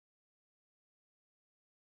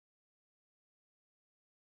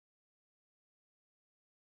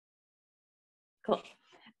Cool.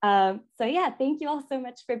 So yeah, thank you all so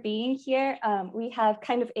much for being here. We have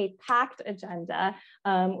kind of a packed agenda.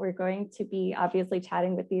 We're going to be obviously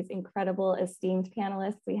chatting with these incredible esteemed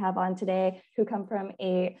panelists we have on today who come from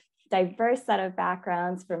a diverse set of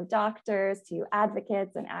backgrounds, from doctors to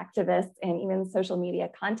advocates and activists and even social media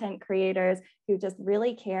content creators who just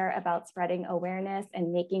really care about spreading awareness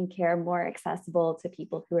and making care more accessible to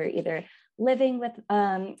people who are either living with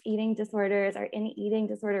eating disorders or in eating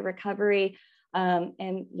disorder recovery.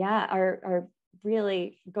 And yeah, are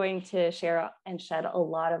really going to share and shed a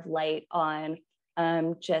lot of light on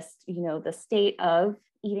just, the state of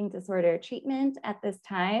eating disorder treatment at this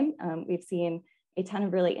time. We've seen a ton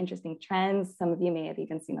of really interesting trends. Some of you may have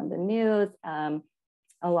even seen on the news,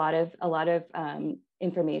 a lot of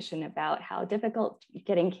information about how difficult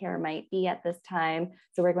getting care might be at this time.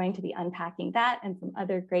 So we're going to be unpacking that and some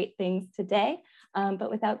other great things today.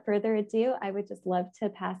 But without further ado, I would just love to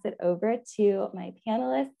pass it over to my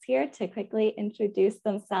panelists here to quickly introduce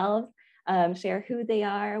themselves, share who they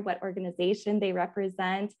are, what organization they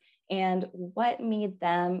represent, and what made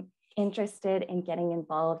them interested in getting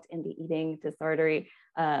involved in the eating disorder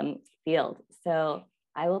field. So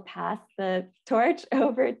I will pass the torch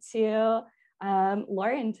over to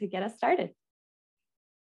Lauren to get us started.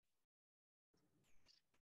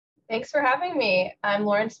 Thanks for having me. I'm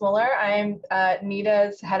Lauren Smoller. I'm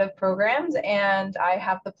NIDA's head of programs, and I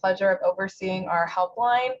have the pleasure of overseeing our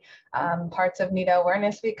helpline, parts of NIDA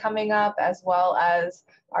Awareness Week coming up, as well as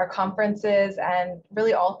our conferences and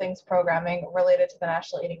really all things programming related to the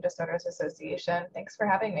National Eating Disorders Association. Thanks for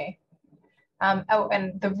having me.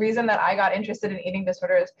 And the reason that I got interested in eating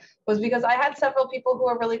disorders was because I had several people who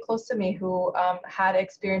are really close to me who had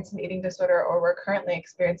experienced an eating disorder or were currently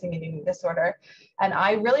experiencing an eating disorder. And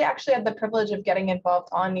I really actually had the privilege of getting involved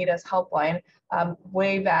on NIDA's helpline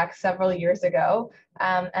way back several years ago,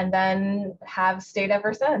 and then have stayed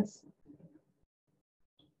ever since.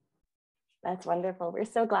 That's wonderful. We're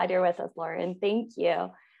so glad you're with us, Lauren. Thank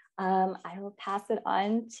you. I will pass it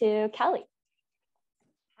on to Kelly.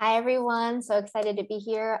 Hi, everyone. So excited to be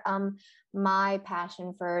here. My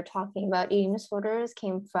passion for talking about eating disorders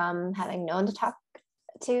came from having no one to talk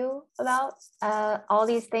to about all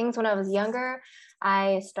these things when I was younger.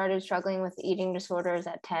 I started struggling with eating disorders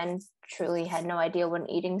at 10, truly had no idea what an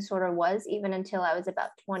eating disorder was, even until I was about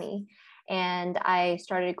 20. And I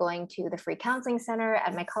started going to the free counseling center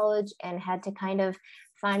at my college and had to kind of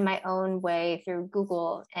find my own way through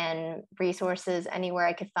Google and resources anywhere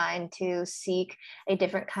I could find to seek a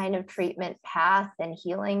different kind of treatment path and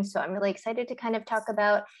healing. So I'm really excited to kind of talk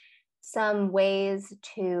about some ways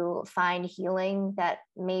to find healing that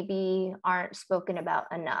maybe aren't spoken about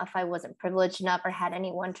enough. I wasn't privileged enough or had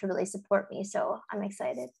anyone to really support me. So I'm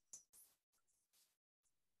excited.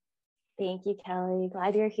 Thank you, Kelly.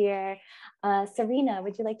 Glad you're here. Serena,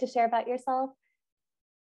 would you like to share about yourself?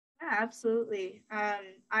 Yeah, absolutely.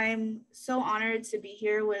 I'm so honored to be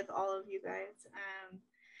here with all of you guys.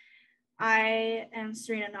 I am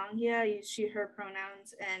Serena Nangia. I use she, her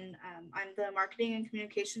pronouns, and I'm the marketing and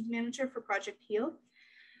communications manager for Project Heal.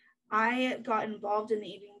 I got involved in the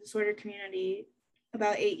eating disorder community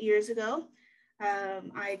about 8 years ago.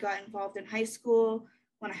 I got involved in high school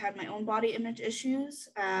when I had my own body image issues,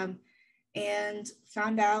 and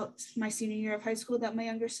found out my senior year of high school that my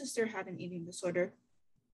younger sister had an eating disorder.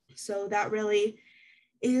 So that really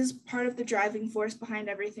is part of the driving force behind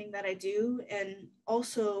everything that I do. And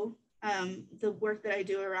also the work that I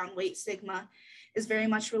do around weight stigma is very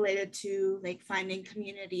much related to like finding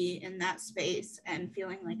community in that space and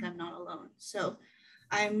feeling like I'm not alone. So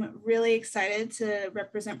I'm really excited to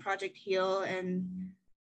represent Project Heal and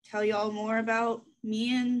tell you all more about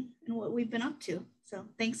me and what we've been up to. So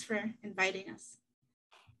thanks for inviting us.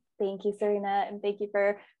 Thank you, Serena, and thank you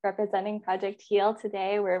for representing Project Heal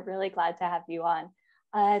today. We're really glad to have you on.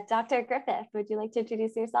 Dr. Griffith, would you like to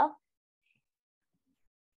introduce yourself?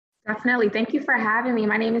 Definitely. Thank you for having me.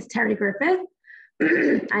 My name is Terri Griffith.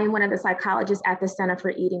 I am one of the psychologists at the Center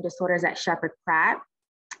for Eating Disorders at Sheppard Pratt.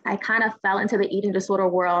 I kind of fell into the eating disorder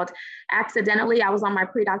world accidentally. I was on my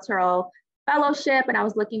pre-doctoral fellowship and I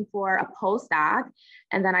was looking for a postdoc.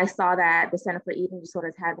 And then I saw that the Center for Eating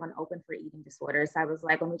Disorders had one open for eating disorders. So I was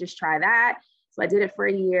like, let me just try that. So I did it for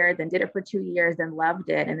a year, then did it for 2 years, then loved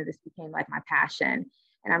it. And then this became like my passion.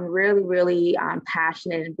 And I'm really, really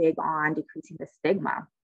passionate and big on decreasing the stigma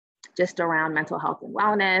just around mental health and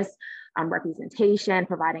wellness, representation,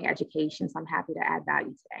 providing education. So I'm happy to add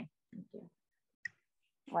value today. Thank you.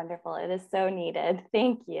 Wonderful. It is so needed.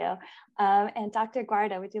 Thank you. And Dr.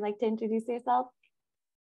 Guarda, would you like to introduce yourself?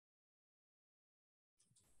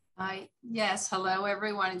 Yes. Hello,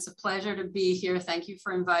 everyone. It's a pleasure to be here. Thank you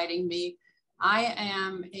for inviting me. I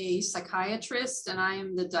am a psychiatrist and I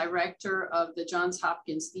am the director of the Johns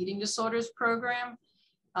Hopkins Eating Disorders Program,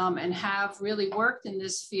 and have really worked in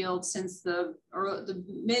this field since the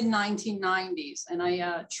mid-1990s. And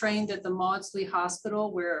I trained at the Maudsley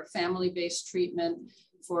Hospital, where family-based treatment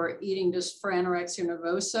for for anorexia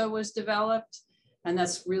nervosa was developed. And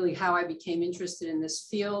that's really how I became interested in this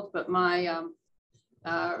field. But my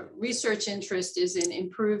research interest is in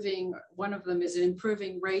improving, one of them is in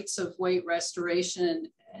improving rates of weight restoration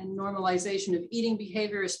and normalization of eating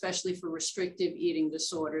behavior, especially for restrictive eating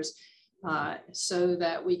disorders, so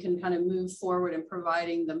that we can kind of move forward in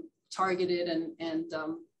providing them targeted and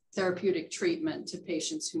therapeutic treatment to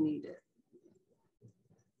patients who need it.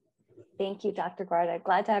 Thank you, Dr. Guarda.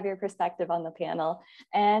 Glad to have your perspective on the panel.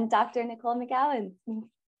 And Dr. Nicole McGowens,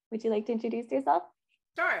 would you like to introduce yourself?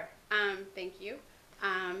 Sure. Thank you.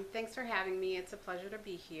 Thanks for having me. It's a pleasure to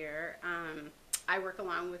be here. I work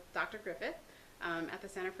along with Dr. Griffith at the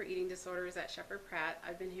Center for Eating Disorders at Sheppard Pratt.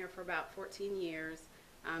 I've been here for about 14 years.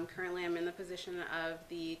 Currently, I'm in the position of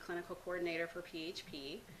the clinical coordinator for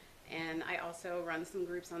PHP, and I also run some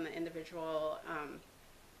groups on the individual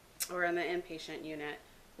or on the inpatient unit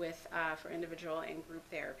with for individual and group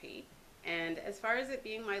therapy. And as far as it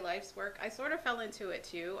being my life's work, I sort of fell into it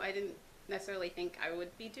too. I didn't necessarily think I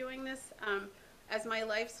would be doing this as my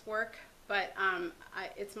life's work, but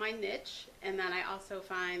it's my niche. And then I also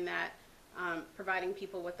find that providing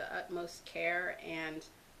people with the utmost care and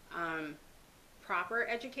proper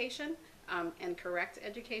education and correct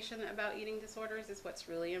education about eating disorders is what's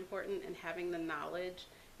really important, and having the knowledge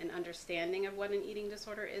and understanding of what an eating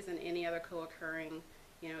disorder is and any other co-occurring,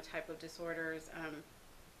 type of disorders,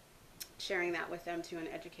 sharing that with them too and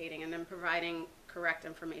educating, and then providing correct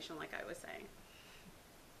information like I was saying.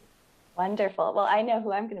 Wonderful. Well, I know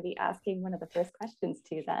who I'm going to be asking one of the first questions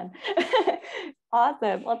to then.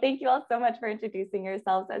 Awesome. Well, thank you all so much for introducing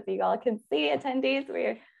yourselves. As you all can see, attendees,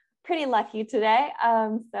 we're pretty lucky today.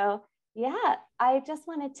 So yeah, I just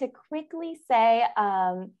wanted to quickly say,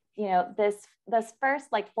 this first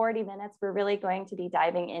 40 minutes, we're really going to be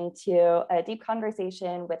diving into a deep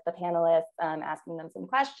conversation with the panelists, asking them some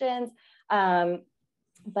questions.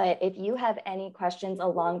 But if you have any questions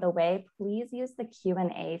along the way, please use the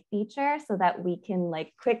Q&A feature so that we can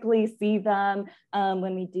quickly see them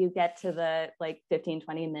when we do get to the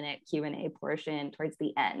 15-20 minute Q&A portion towards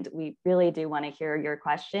the end. We really do want to hear your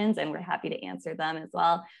questions, and we're happy to answer them as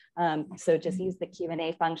well. So just use the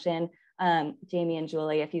Q&A function. Jamie and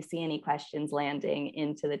Julie, if you see any questions landing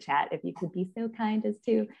into the chat, if you could be so kind as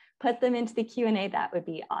to put them into the Q&A, that would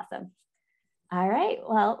be awesome. All right,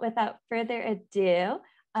 well, without further ado,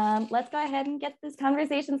 let's go ahead and get this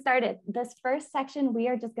conversation started. This first section, we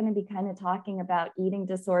are just going to be kind of talking about eating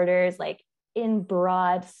disorders in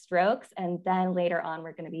broad strokes, and then later on,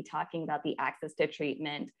 we're going to be talking about the access to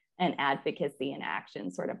treatment and advocacy and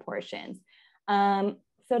action sort of portions.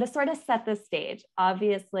 So to sort of set the stage,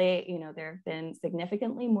 obviously, there have been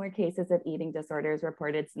significantly more cases of eating disorders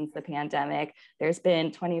reported since the pandemic. There's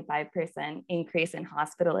been 25% increase in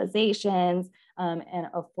hospitalizations and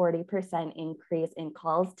a 40% increase in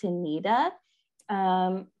calls to NEDA.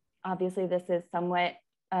 Obviously, this is somewhat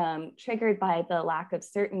triggered by the lack of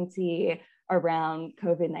certainty around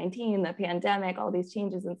COVID-19, the pandemic, all these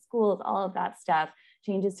changes in schools, all of that stuff,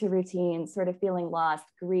 changes to routines, sort of feeling lost,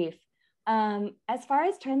 grief. As far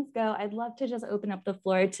as trends go, I'd love to just open up the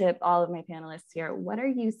floor to all of my panelists here. What are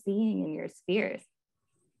you seeing in your spheres?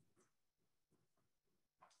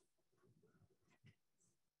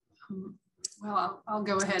 Well, I'll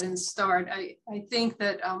go ahead and start. I think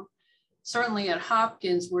that certainly at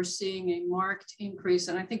Hopkins, we're seeing a marked increase,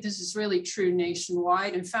 and I think this is really true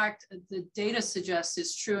nationwide. In fact, the data suggests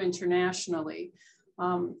it's true internationally.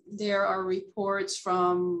 There are reports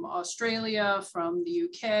from Australia, from the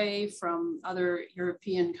UK, from other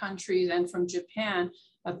European countries, and from Japan,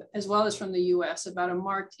 as well as from the US, about a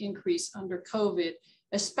marked increase under COVID,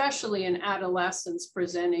 especially in adolescents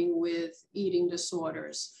presenting with eating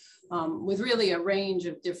disorders, with really a range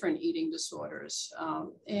of different eating disorders.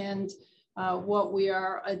 What we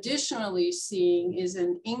are additionally seeing is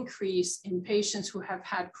an increase in patients who have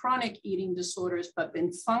had chronic eating disorders but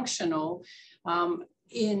been functional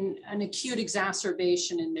in an acute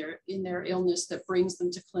exacerbation in their illness that brings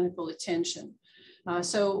them to clinical attention.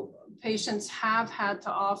 So patients have had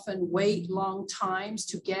to often wait long times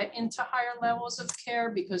to get into higher levels of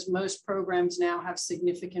care because most programs now have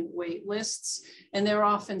significant wait lists, and they're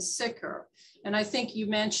often sicker. And I think you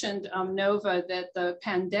mentioned, Nova, that the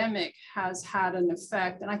pandemic has had an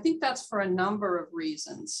effect, and I think that's for a number of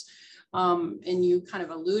reasons. And you kind of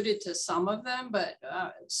alluded to some of them, but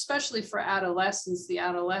especially for adolescents,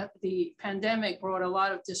 the pandemic brought a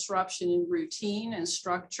lot of disruption in routine and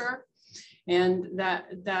structure. And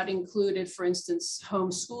that included, for instance,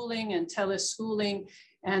 homeschooling and teleschooling,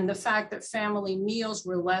 and the fact that family meals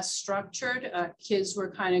were less structured. Kids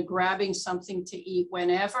were kind of grabbing something to eat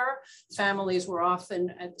whenever. Families were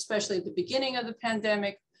often, especially at the beginning of the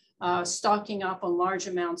pandemic, stocking up on large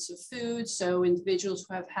amounts of food. So individuals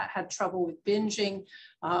who have had trouble with binging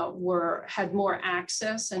had more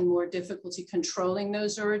access and more difficulty controlling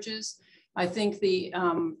those urges. I think the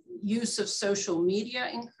use of social media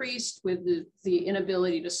increased with the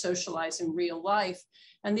inability to socialize in real life.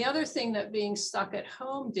 And the other thing that being stuck at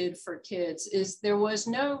home did for kids is there was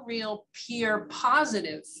no real peer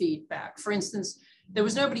positive feedback. For instance, there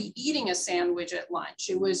was nobody eating a sandwich at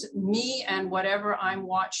lunch. It was me and whatever I'm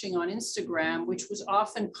watching on Instagram, which was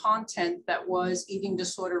often content that was eating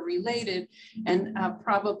disorder related and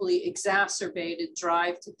probably exacerbated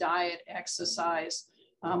drive to diet, exercise,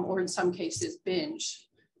 or in some cases binge.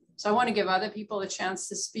 So I want to give other people a chance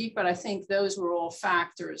to speak, but I think those were all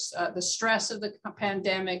factors. The stress of the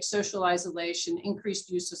pandemic, social isolation,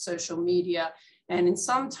 increased use of social media, and in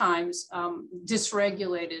sometimes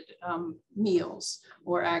dysregulated meals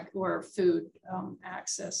or food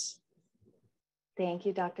access. Thank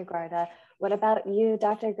you, Dr. Guarda. What about you,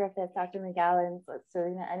 Dr. Griffith, Dr. McGowens,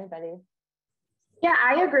 Serena, anybody? Yeah,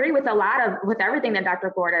 I agree with everything that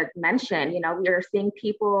Dr. Guarda mentioned. You know, we are seeing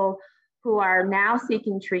people who are now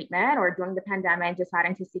seeking treatment or during the pandemic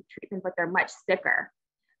deciding to seek treatment, but they're much sicker,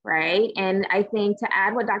 right? And I think to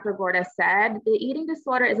add what Dr. Guarda said, the eating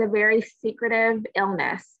disorder is a very secretive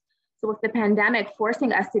illness. So with the pandemic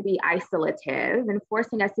forcing us to be isolative and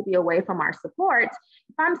forcing us to be away from our support,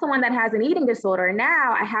 if I'm someone that has an eating disorder,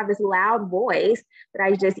 now I have this loud voice that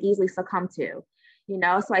I just easily succumb to. You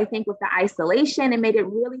know, so I think with the isolation, it made it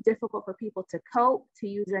really difficult for people to cope, to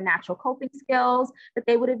use their natural coping skills that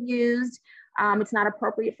they would have used. It's not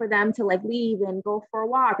appropriate for them to like leave and go for a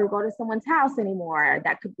walk or go to someone's house anymore.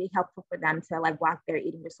 That could be helpful for them to like block their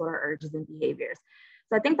eating disorder urges and behaviors.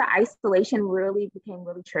 So I think the isolation really became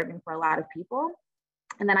really triggering for a lot of people.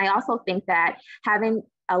 And then I also think that having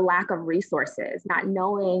a lack of resources, not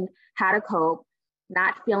knowing how to cope,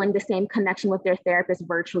 not feeling the same connection with their therapist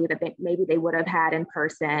virtually that maybe they would have had in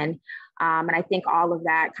person. And I think all of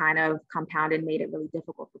that kind of compounded made it really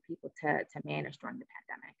difficult for people to manage during the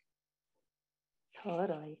pandemic.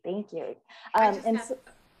 Totally, thank you. I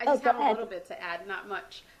just have a ahead. little bit to add, not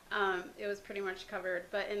much. It was pretty much covered,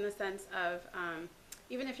 but in the sense of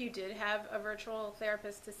even if you did have a virtual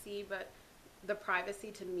therapist to see, but the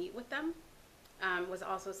privacy to meet with them was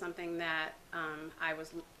also something that I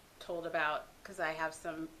was told about, because I have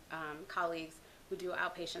some colleagues who do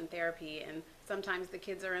outpatient therapy, and sometimes the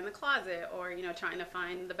kids are in the closet or, you know, trying to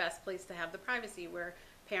find the best place to have the privacy where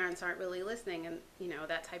parents aren't really listening, and, you know,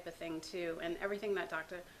 that type of thing too. And everything that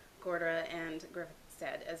Dr. Guarda and Griffith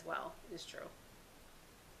said as well is true.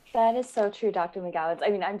 That is so true, Dr. McGowens.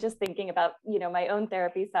 I mean, I'm just thinking about, you know, my own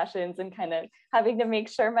therapy sessions and kind of having to make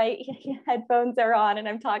sure my headphones are on and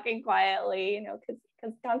I'm talking quietly, you know,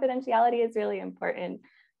 because confidentiality is really important.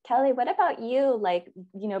 Kelly, what about you? Like,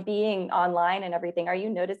 you know, being online and everything, are you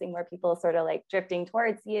noticing more people sort of like drifting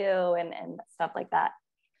towards you and stuff like that?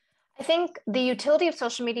 I think the utility of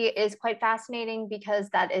social media is quite fascinating because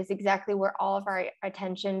that is exactly where all of our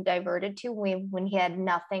attention diverted to when he had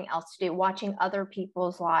nothing else to do, watching other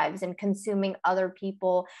people's lives and consuming other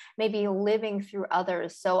people, maybe living through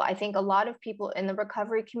others. So I think a lot of people in the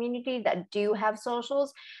recovery community that do have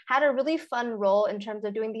socials had a really fun role in terms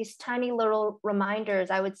of doing these tiny little reminders.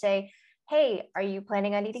 I would say, hey, are you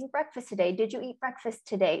planning on eating breakfast today? Did you eat breakfast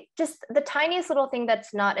today? Just the tiniest little thing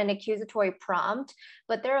that's not an accusatory prompt,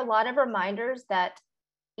 but there are a lot of reminders that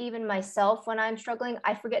even myself, when I'm struggling,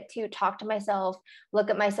 I forget to talk to myself, look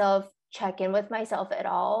at myself, check in with myself at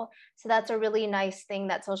all. So that's a really nice thing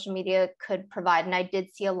that social media could provide. And I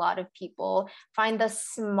did see a lot of people find the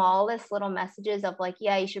smallest little messages of like,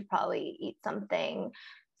 yeah, you should probably eat something,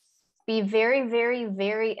 be very, very,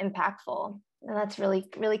 very impactful. And that's really,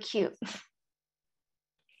 really cute.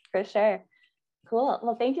 For sure. Cool.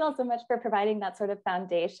 Well, thank you all so much for providing that sort of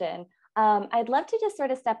foundation. I'd love to just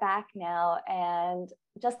sort of step back now and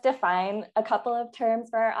just define a couple of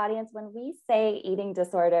terms for our audience. When we say eating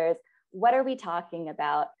disorders, what are we talking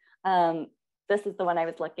about? This is the one I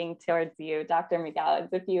was looking towards you, Dr. McGowens,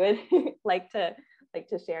 if you would like to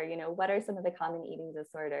share, you know, what are some of the common eating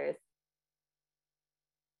disorders?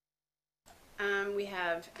 We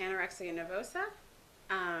have anorexia nervosa,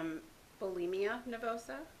 bulimia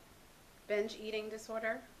nervosa, binge eating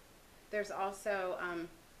disorder. There's also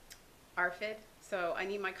ARFID. So I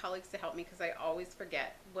need my colleagues to help me because I always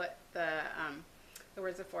forget what the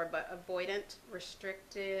words are for, but avoidant,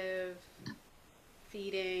 restrictive,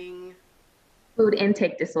 feeding. Food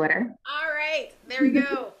intake disorder. All right, there we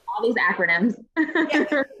go. All these acronyms.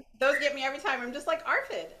 Yeah, those get me every time. I'm just like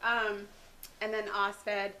ARFID. And then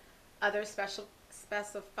OSFED, other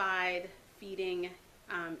specified feeding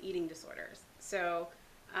eating disorders. So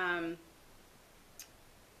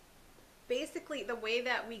basically the way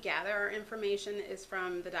that we gather our information is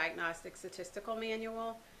from the Diagnostic Statistical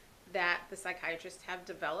Manual that the psychiatrists have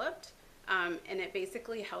developed. And it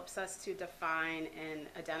basically helps us to define and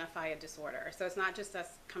identify a disorder. So it's not just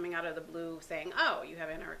us coming out of the blue saying, oh, you have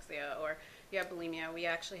anorexia or you have bulimia. We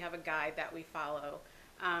actually have a guide that we follow.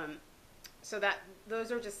 So that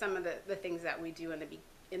those are just some of the things that we do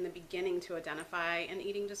in the beginning to identify an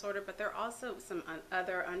eating disorder, but there are also some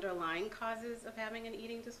other underlying causes of having an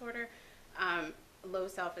eating disorder. Low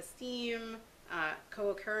self-esteem,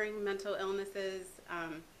 co-occurring mental illnesses,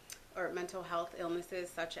 or mental health illnesses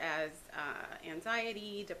such as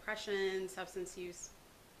anxiety, depression, substance use,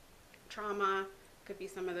 trauma, could be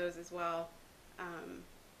some of those as well.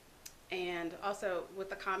 And also with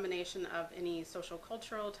the combination of any social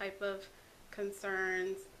cultural type of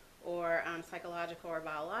concerns or psychological or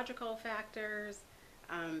biological factors,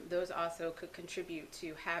 those also could contribute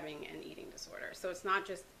to having an eating disorder. So it's not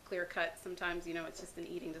just clear cut. Sometimes, it's just an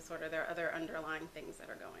eating disorder. There are other underlying things that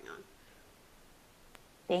are going on.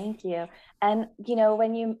 Thank you. And,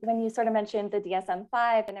 when you sort of mentioned the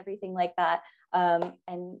DSM-5 and everything like that,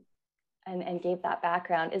 and gave that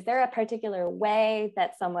background, is there a particular way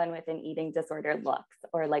that someone with an eating disorder looks,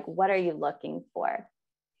 or like, what are you looking for?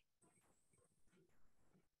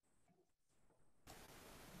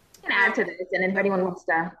 I can add to this, and if anyone wants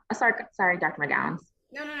to, sorry, Dr. McGowens.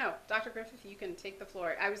 No. Dr. Griffith, you can take the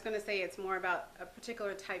floor. I was going to say it's more about a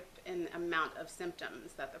particular type and amount of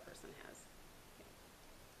symptoms that the person has.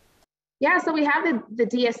 Yeah, so we have the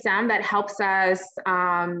DSM that helps us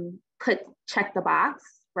check the box,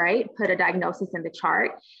 right? Put a diagnosis in the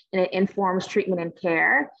chart, and it informs treatment and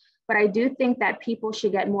care. But I do think that people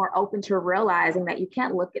should get more open to realizing that you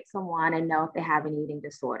can't look at someone and know if they have an eating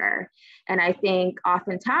disorder. And I think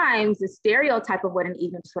oftentimes the stereotype of what an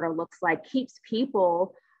eating disorder looks like keeps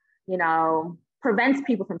people, prevents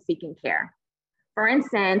people from seeking care. For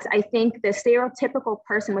instance, I think the stereotypical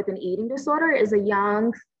person with an eating disorder is a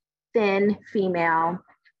young, thin female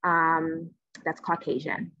that's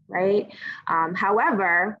Caucasian, right?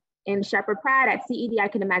 However, in Sheppard Pratt, at CED, I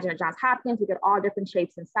can imagine at Johns Hopkins, we get all different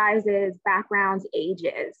shapes and sizes, backgrounds,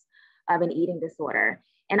 ages of an eating disorder.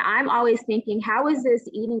 And I'm always thinking, how is this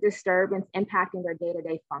eating disturbance impacting their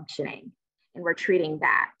day-to-day functioning? And we're treating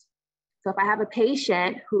that. So if I have a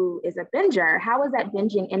patient who is a binger, how is that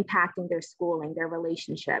binging impacting their schooling, their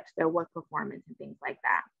relationships, their work performance, and things like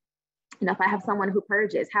that? And if I have someone who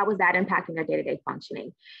purges, how is that impacting their day-to-day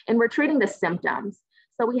functioning? And we're treating the symptoms.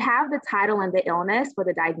 So we have the title and the illness for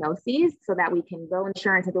the diagnoses so that we can bill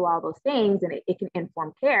insurance and do all those things, and it can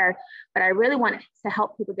inform care. But I really want to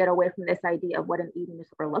help people get away from this idea of what an eating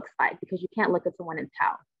disorder looks like, because you can't look at someone and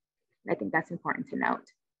tell. And I think that's important to note.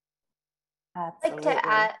 Absolutely. I'd like to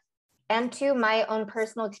add, and to my own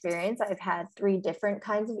personal experience, I've had 3 different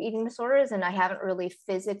kinds of eating disorders, and I haven't really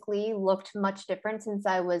physically looked much different since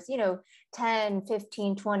I was, 10,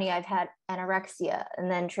 15, 20. I've had anorexia,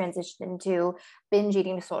 and then transitioned into binge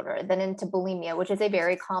eating disorder, then into bulimia, which is a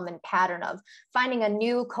very common pattern of finding a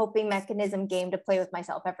new coping mechanism game to play with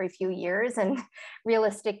myself every few years. And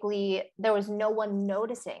realistically, there was no one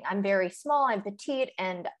noticing. I'm very small, I'm petite,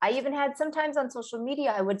 and I even had sometimes on social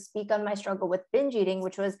media, I would speak on my struggle with binge eating,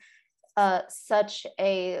 which was such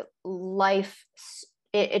a life,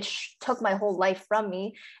 it took my whole life from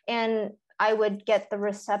me. And I would get the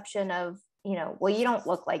reception of, well, you don't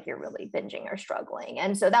look like you're really binging or struggling.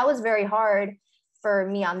 And so that was very hard for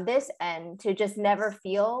me on this end, to just never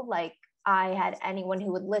feel like I had anyone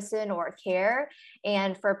who would listen or care.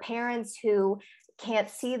 And for parents who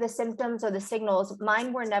can't see the symptoms or the signals,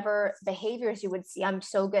 mine were never behaviors you would see. I'm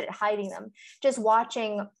so good at hiding them. Just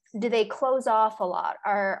watching, do they close off a lot?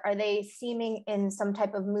 Are they seeming in some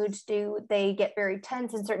type of mood? Do they get very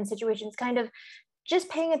tense in certain situations? Kind of just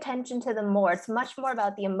paying attention to them more. It's much more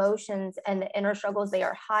about the emotions and the inner struggles they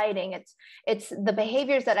are hiding. It's the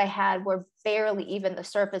behaviors that I had were barely even the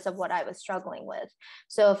surface of what I was struggling with.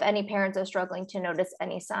 So if any parents are struggling to notice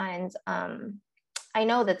any signs, I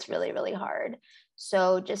know that's really, really hard.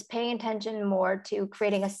 So just paying attention more to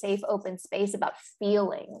creating a safe, open space about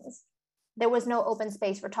feelings. There was no open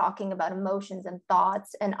space for talking about emotions and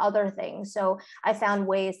thoughts and other things. So I found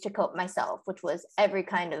ways to cope myself, which was every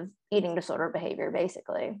kind of eating disorder behavior,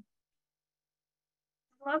 basically.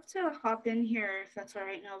 I'd love to hop in here if that's all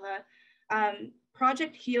right, Nova.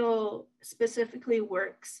 Project HEAL specifically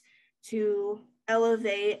works to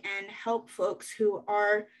elevate and help folks who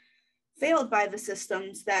are failed by the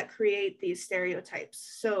systems that create these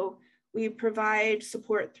stereotypes. So we provide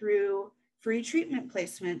support through free treatment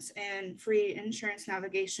placements and free insurance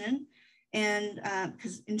navigation. And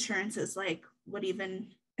because insurance is like, what even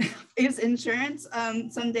is insurance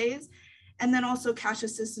some days? And then also cash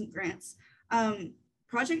assistance grants.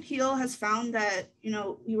 Project HEAL has found that,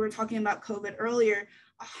 we were talking about COVID earlier,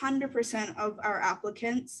 100% of our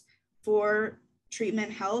applicants for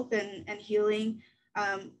treatment help and healing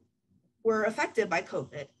were affected by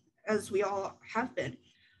COVID, as we all have been.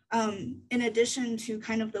 In addition to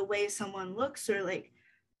kind of the way someone looks, or like,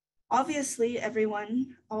 obviously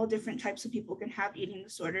everyone, all different types of people can have eating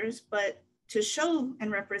disorders, but to show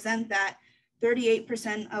and represent that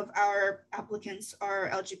 38% of our applicants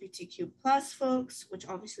are LGBTQ plus folks, which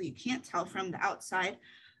obviously you can't tell from the outside.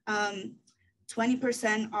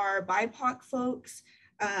 20% are BIPOC folks.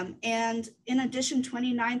 And in addition,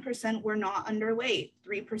 29% were not underweight,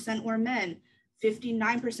 3% were men,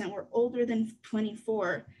 59% were older than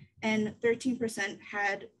 24, and 13%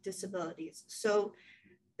 had disabilities. So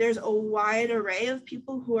there's a wide array of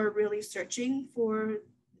people who are really searching for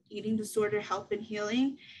eating disorder help and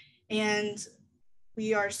healing. And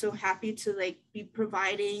we are so happy to be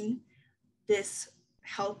providing this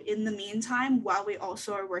help in the meantime, while we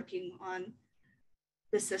also are working on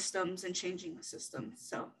the systems and changing the systems.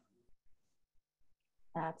 So.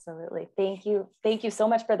 Absolutely. Thank you. Thank you so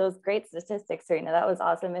much for those great statistics, Serena. That was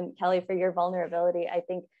awesome. And Kelly, for your vulnerability, I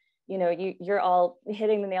think, you're all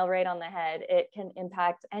hitting the nail right on the head. It can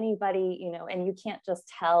impact anybody, and you can't just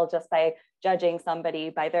tell just by judging somebody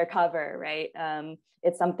by their cover, right?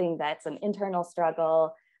 It's something that's an internal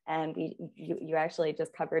struggle. And you actually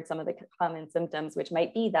just covered some of the common symptoms, which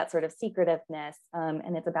might be that sort of secretiveness.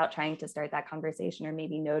 And it's about trying to start that conversation, or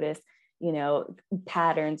maybe notice,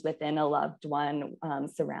 patterns within a loved one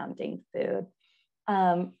surrounding food.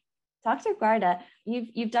 Dr. Guarda,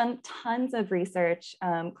 you've done tons of research,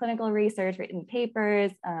 clinical research, written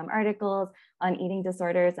papers, articles on eating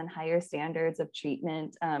disorders and higher standards of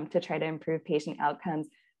treatment to try to improve patient outcomes.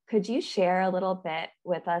 Could you share a little bit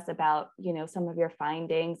with us about, some of your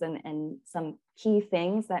findings and some key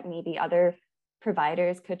things that maybe other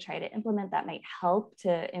providers could try to implement that might help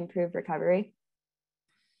to improve recovery?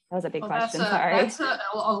 That was a big question, sorry. That's a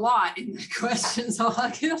lot in the question, so I'll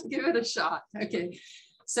give it a shot. Okay,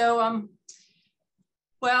 so,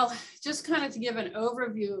 well, just kind of to give an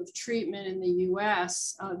overview of treatment in the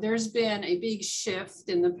US, there's been a big shift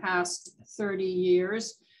in the past 30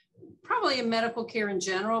 years, probably in medical care in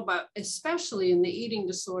general, but especially in the eating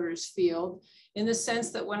disorders field, in the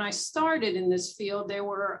sense that when I started in this field, there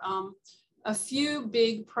were a few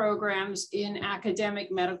big programs in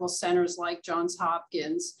academic medical centers like Johns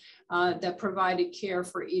Hopkins that provided care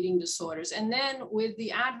for eating disorders. And then with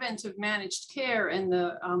the advent of managed care and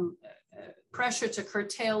the pressure to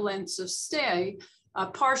curtail lengths of stay,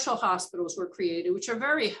 partial hospitals were created, which are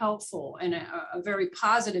very helpful and a very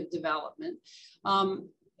positive development.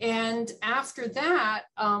 And after that,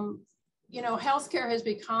 healthcare has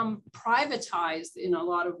become privatized in a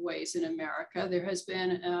lot of ways in America. There has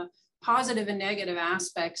been positive and negative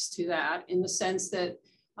aspects to that, in the sense that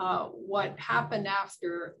what happened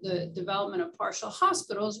after the development of partial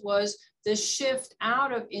hospitals was the shift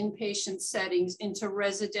out of inpatient settings into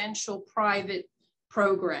residential private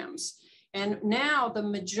programs. And now the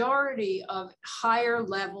majority of higher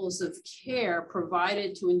levels of care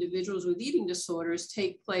provided to individuals with eating disorders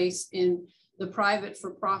take place in the private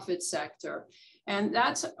for-profit sector. And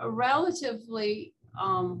that's a relatively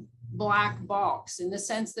black box, in the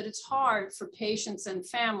sense that it's hard for patients and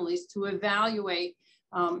families to evaluate,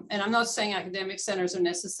 and I'm not saying academic centers are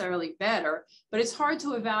necessarily better, but it's hard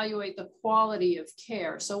to evaluate the quality of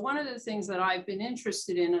care. So one of the things that I've been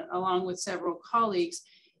interested in, along with several colleagues,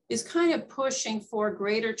 is kind of pushing for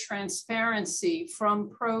greater transparency from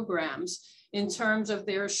programs in terms of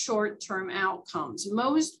their short-term outcomes.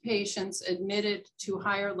 Most patients admitted to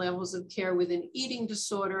higher levels of care with an eating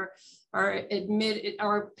disorder are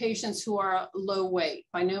patients who are low weight.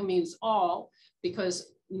 By no means all,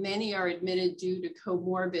 because many are admitted due to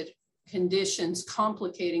comorbid conditions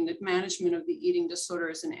complicating the management of the eating disorder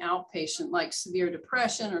as an outpatient, like severe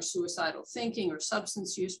depression or suicidal thinking or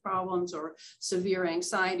substance use problems or severe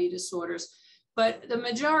anxiety disorders. But the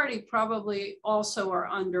majority probably also are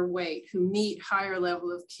underweight, who meet higher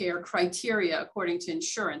level of care criteria according to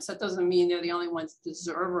insurance. That doesn't mean they're the only ones that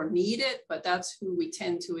deserve or need it, but that's who we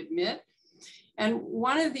tend to admit. And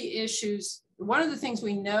one of the issues one of the things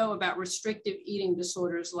we know about restrictive eating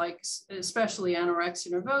disorders, like especially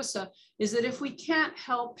anorexia nervosa, is that if we can't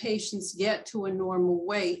help patients get to a normal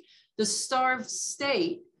weight, the starved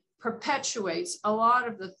state perpetuates a lot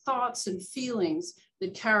of the thoughts and feelings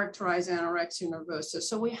that characterize anorexia nervosa.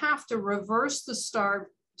 So we have to reverse the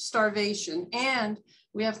starvation, and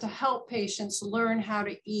we have to help patients learn how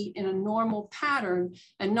to eat in a normal pattern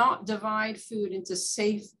and not divide food into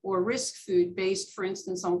safe or risk food based, for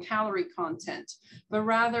instance, on calorie content, but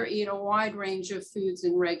rather eat a wide range of foods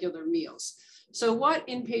in regular meals. So what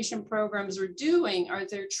inpatient programs are doing are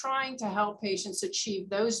they're trying to help patients achieve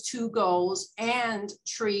those two goals and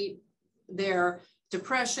treat their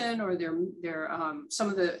depression or their some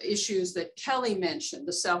of the issues that Kelly mentioned,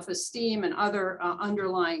 the self-esteem and other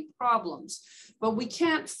underlying problems. But we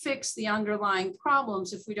can't fix the underlying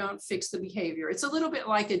problems if we don't fix the behavior. It's a little bit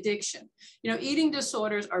like addiction. You know, eating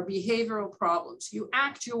disorders are behavioral problems. You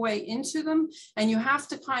act your way into them, and you have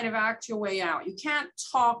to kind of act your way out. You can't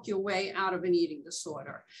talk your way out of an eating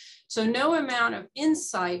disorder. So no amount of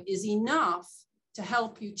insight is enough to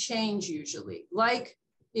help you change usually. Like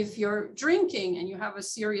if you're drinking and you have a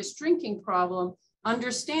serious drinking problem,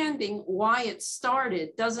 understanding why it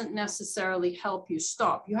started doesn't necessarily help you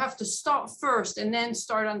stop. You have to stop first and then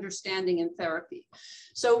start understanding in therapy.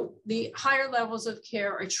 So the higher levels of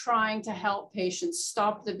care are trying to help patients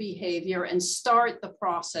stop the behavior and start the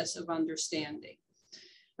process of understanding.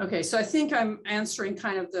 Okay, so I think I'm answering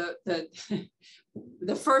kind of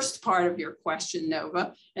the first part of your question,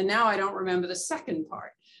 Nova, and now I don't remember the second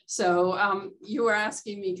part. So you were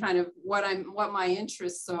asking me kind of what my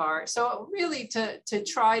interests are. So really to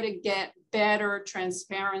try to get better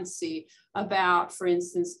transparency about, for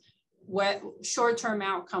instance, what short-term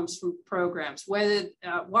outcomes from programs, whether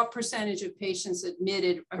what percentage of patients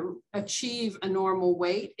admitted achieve a normal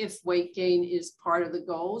weight if weight gain is part of the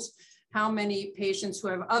goals, how many patients who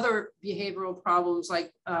have other behavioral problems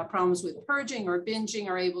like problems with purging or binging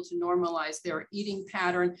are able to normalize their eating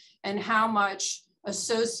pattern, and how much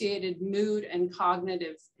associated mood and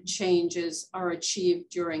cognitive changes are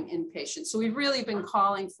achieved during inpatient. So we've really been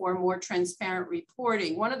calling for more transparent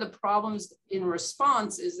reporting. One of the problems in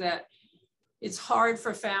response is that it's hard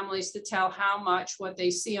for families to tell how much what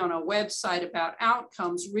they see on a website about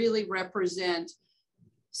outcomes really represent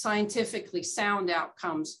scientifically sound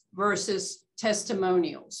outcomes versus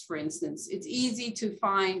testimonials, for instance. It's easy to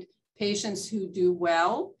find patients who do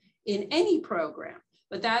well in any program,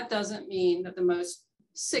 but that doesn't mean that the most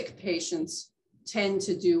sick patients tend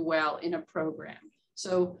to do well in a program.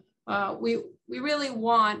 So we really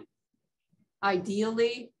want,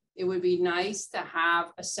 ideally, it would be nice to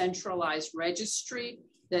have a centralized registry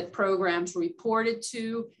that programs reported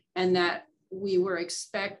to and that we were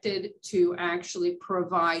expected to actually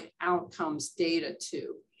provide outcomes data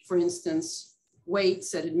to. For instance,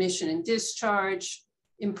 weights at admission and discharge,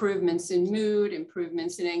 improvements in mood,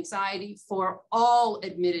 improvements in anxiety for all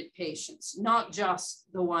admitted patients, not just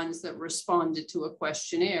the ones that responded to a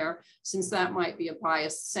questionnaire, since that might be a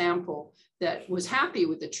biased sample that was happy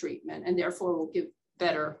with the treatment and therefore will give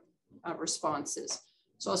better responses.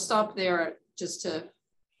 So I'll stop there just to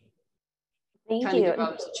Thank kind you. of give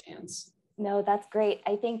others a chance. No, that's great.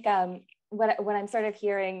 I think what I'm sort of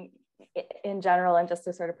hearing in general, and just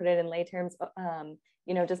to sort of put it in lay terms,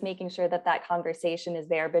 you know, just making sure that that conversation is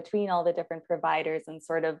there between all the different providers and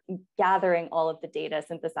sort of gathering all of the data,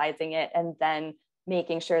 synthesizing it, and then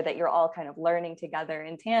making sure that you're all kind of learning together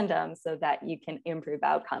in tandem so that you can improve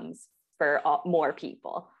outcomes for more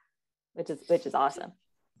people, which is awesome.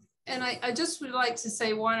 And I just would like to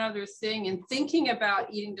say one other thing. In thinking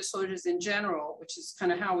about eating disorders in general, which is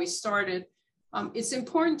kind of how we started, it's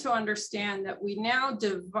important to understand that we now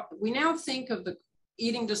think of the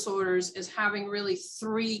eating disorders as having really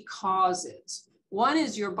three causes. One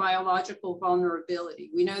is your biological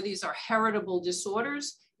vulnerability. We know these are heritable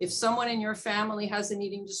disorders. If someone in your family has an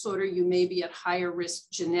eating disorder, you may be at higher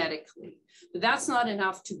risk genetically. But that's not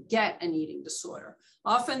enough to get an eating disorder.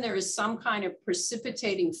 Often there is some kind of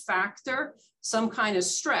precipitating factor, some kind of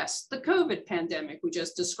stress. The COVID pandemic we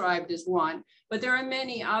just described is one, but there are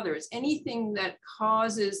many others. Anything that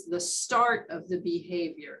causes the start of the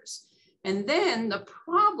behaviors. And then the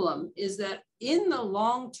problem is that in the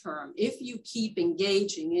long term, if you keep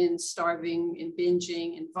engaging in starving and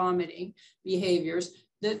binging and vomiting behaviors,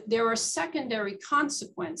 that there are secondary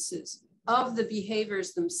consequences of the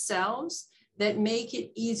behaviors themselves that make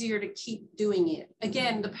it easier to keep doing it.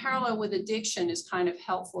 Again, the parallel with addiction is kind of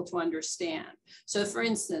helpful to understand. So for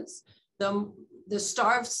instance, the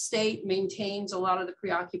starved state maintains a lot of the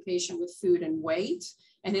preoccupation with food and weight.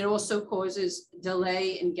 And it also causes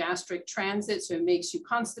delay in gastric transit. So it makes you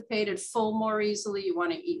constipated, full more easily. You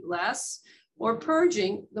want to eat less. Or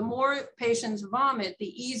purging, the more patients vomit, the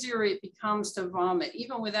easier it becomes to vomit,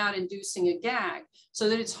 even without inducing a gag, so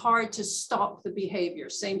that it's hard to stop the behavior.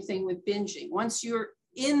 Same thing with binging. Once you're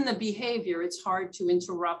in the behavior, it's hard to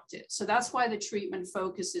interrupt it. So that's why the treatment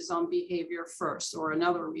focuses on behavior first, or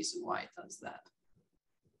another reason why it does that.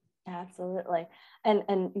 Absolutely. And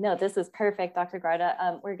no, this is perfect, Dr.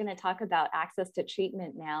 Guarda. We're going to talk about access to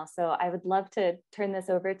treatment now. So I would love to turn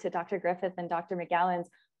this over to Dr. Griffith and Dr. McGowens.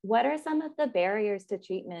 What are some of the barriers to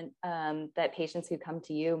treatment that patients who come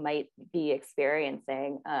to you might be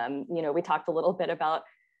experiencing? You know, we talked a little bit about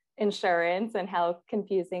insurance and how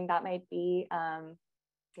confusing that might be.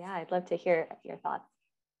 Yeah, I'd love to hear your thoughts.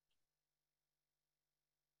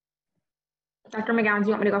 Dr. McGowens, you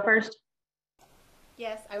want me to go first?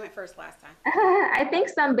 Yes, I went first last time. I think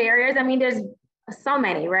some barriers, I mean, there's so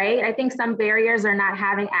many, right? I think some barriers are not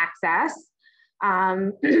having access,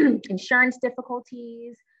 insurance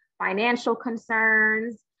difficulties, financial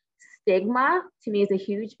concerns, stigma to me is a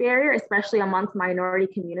huge barrier, especially amongst minority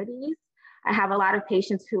communities. I have a lot of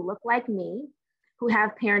patients who look like me, who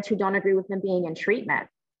have parents who don't agree with them being in treatment,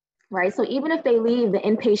 right? So even if they leave the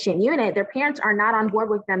inpatient unit, their parents are not on board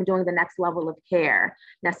with them doing the next level of care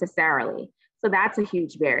necessarily. So that's a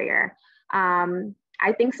huge barrier.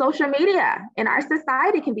 I think social media in our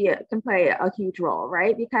society can play a huge role,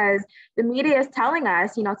 right? Because the media is telling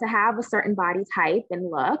us, you know, to have a certain body type and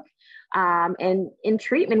look. And in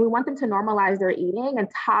treatment, we want them to normalize their eating and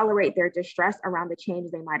tolerate their distress around the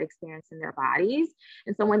changes they might experience in their bodies.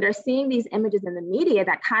 And so when they're seeing these images in the media,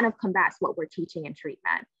 that kind of combats what we're teaching in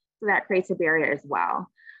treatment. So that creates a barrier as well.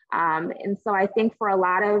 And so I think for a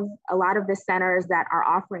lot of the centers that are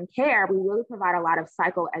offering care, we really provide a lot of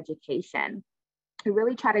psychoeducation. We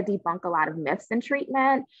really try to debunk a lot of myths in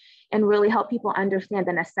treatment and really help people understand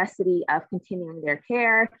the necessity of continuing their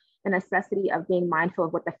care, the necessity of being mindful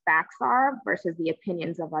of what the facts are versus the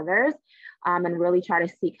opinions of others, and really try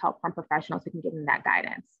to seek help from professionals who can give them that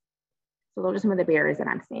guidance. So those are some of the barriers that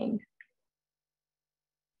I'm seeing.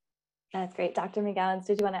 That's great. Dr. McGowens,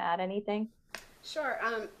 did you want to add anything? Sure.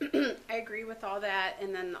 I agree with all that.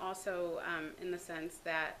 And then also in the sense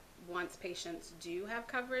that once patients do have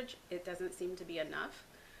coverage, it doesn't seem to be enough.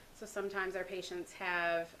 So sometimes our patients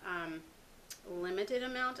have limited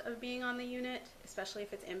amount of being on the unit, especially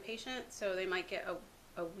if it's inpatient. So they might get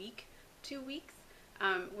a week, 2 weeks.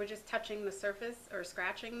 We're just touching the surface or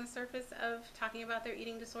scratching the surface of talking about their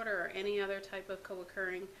eating disorder or any other type of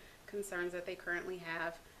co-occurring concerns that they currently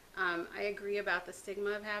have. I agree about the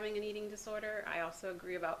stigma of having an eating disorder. I also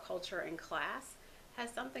agree about culture and class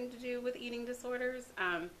has something to do with eating disorders.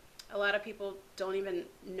 A lot of people don't even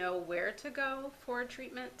know where to go for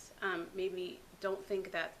treatment. Maybe don't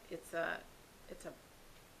think that it's a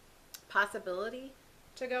possibility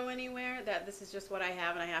to go anywhere, that this is just what I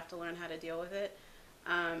have and I have to learn how to deal with it.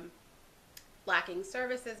 Lacking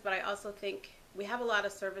services, but I also think we have a lot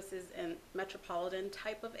of services in metropolitan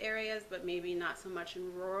type of areas, but maybe not so much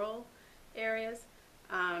in rural areas.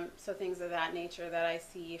 So things of that nature that I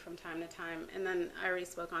see from time to time. And then I already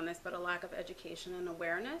spoke on this, but a lack of education and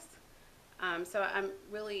awareness. So I'm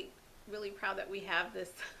really, really proud that we have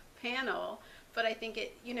this panel, but I think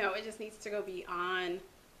it just needs to go beyond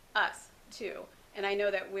us too. And I know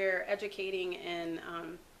that we're educating and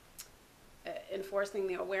enforcing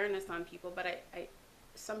the awareness on people, but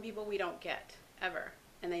some people we don't get ever,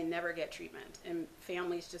 and they never get treatment, and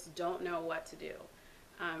families just don't know what to do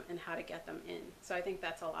and how to get them in. So I think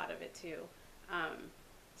that's a lot of it too.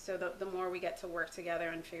 So the more we get to work together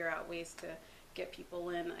and figure out ways to get people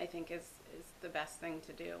in, I think is the best thing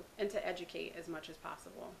to do, and to educate as much as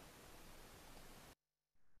possible.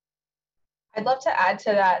 I'd love to add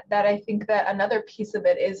to that I think that another piece of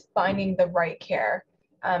it is finding the right care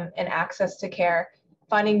and access to care,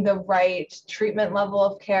 finding the right treatment level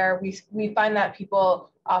of care. We find that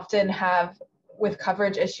people often have, with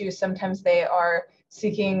coverage issues, sometimes they are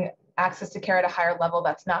seeking access to care at a higher level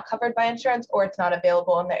that's not covered by insurance, or it's not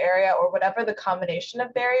available in the area, or whatever the combination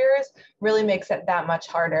of barriers really makes it that much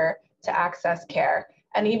harder to access care.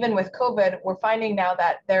 And even with COVID, we're finding now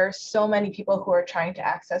that there are so many people who are trying to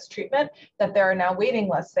access treatment that there are now waiting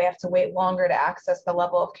lists. They have to wait longer to access the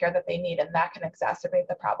level of care that they need, and that can exacerbate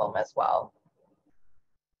the problem as well.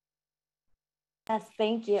 Yes,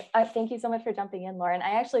 thank you. Thank you so much for jumping in, Lauren.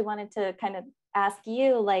 I actually wanted to kind of ask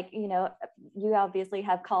you, you obviously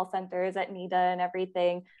have call centers at NIDA and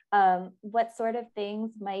everything. What sort of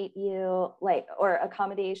things might you or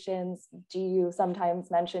accommodations do you sometimes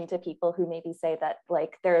mention to people who maybe say that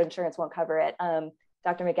their insurance won't cover it?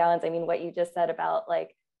 Dr. McGowens, I mean, what you just said about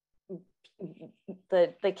like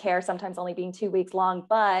the care sometimes only being 2 weeks long,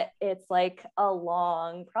 but it's like a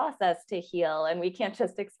long process to heal, and we can't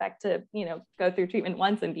just expect to, you know, go through treatment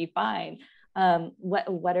once and be fine.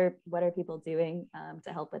 What are people doing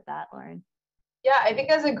to help with that, Lauren? Yeah, I think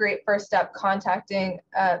as a great first step, contacting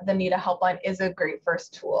the NIDA helpline is a great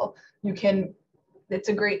first tool. It's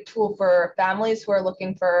a great tool for families who are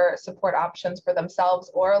looking for support options for themselves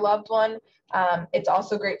or a loved one. It's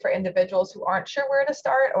also great for individuals who aren't sure where to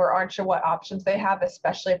start or aren't sure what options they have,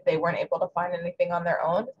 especially if they weren't able to find anything on their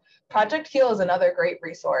own. Project Heal is another great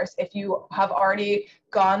resource. If you have already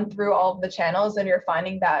gone through all of the channels and you're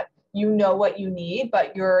finding that you know what you need,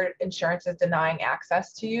 but your insurance is denying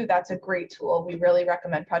access to you, that's a great tool. We really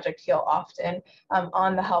recommend Project Heal often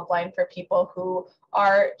on the helpline for people who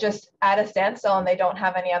are just at a standstill and they don't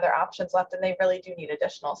have any other options left and they really do need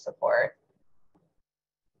additional support.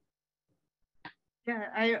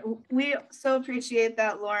 Yeah, we so appreciate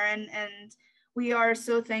that, Lauren, and we are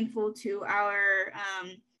so thankful to our,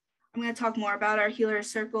 I'm going to talk more about our healer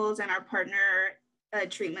circles and our partner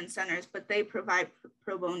treatment centers, but they provide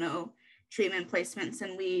pro bono treatment placements,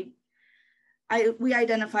 and we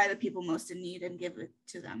identify the people most in need and give it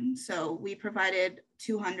to them. So we provided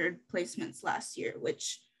 200 placements last year,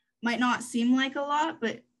 which might not seem like a lot,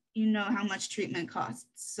 but you know how much treatment costs.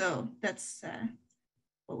 So that's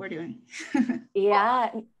what we're doing. Yeah.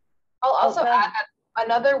 I'll also add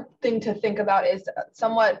another thing to think about is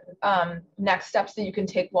somewhat next steps that you can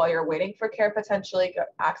take while you're waiting for care, potentially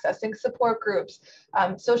accessing support groups.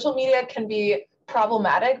 Social media can be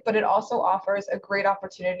problematic, but it also offers a great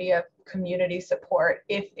opportunity of community support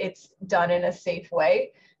if it's done in a safe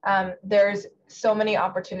way. There's so many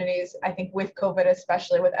opportunities, I think, with COVID,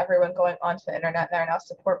 especially with everyone going onto the internet. There are now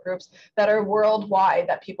support groups that are worldwide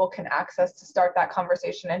that people can access to start that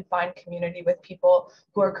conversation and find community with people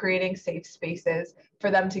who are creating safe spaces for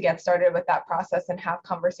them to get started with that process and have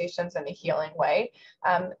conversations in a healing way.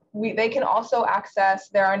 They can also access,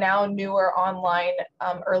 there are now newer online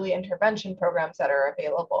early intervention programs that are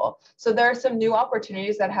available. So there are some new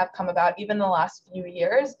opportunities that have come about even in the last few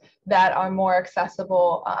years that are more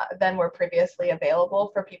accessible than were previously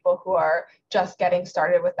available for people who are just getting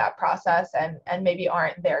started with that process and maybe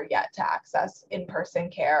aren't there yet to access in-person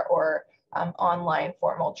care or online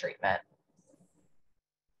formal treatment.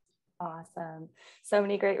 Awesome. So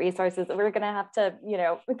many great resources. We're going to have to, you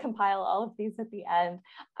know, compile all of these at the end.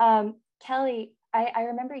 Kelly, I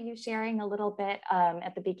remember you sharing a little bit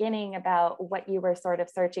at the beginning about what you were sort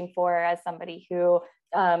of searching for as somebody who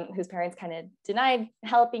whose parents kind of denied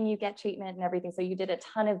helping you get treatment and everything. So you did a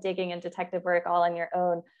ton of digging and detective work all on your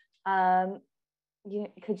own.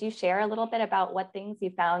 Could you share a little bit about what things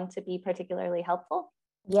you found to be particularly helpful?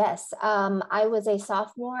 Yes, I was a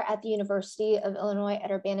sophomore at the University of Illinois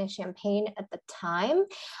at Urbana-Champaign at the time,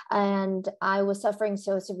 and I was suffering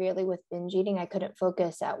so severely with binge eating. I couldn't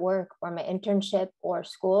focus at work or my internship or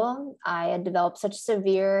school. I had developed such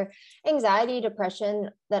severe anxiety,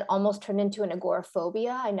 depression that almost turned into an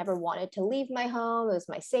agoraphobia. I never wanted to leave my home. It was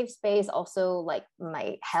my safe space, also like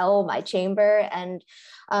my hell, my chamber. And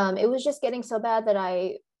it was just getting so bad that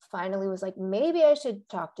I finally was like, maybe I should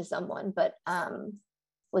talk to someone, but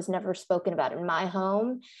was never spoken about in my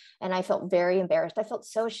home. And I felt very embarrassed. I felt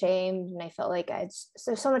so ashamed, and I felt like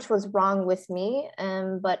so much was wrong with me.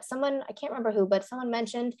 But someone, I can't remember who, but someone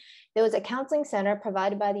mentioned there was a counseling center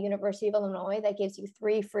provided by the University of Illinois that gives you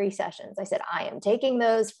 3 free sessions. I said, I am taking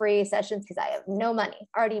those free sessions because I have no money,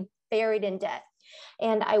 already buried in debt.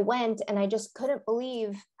 And I went, and I just couldn't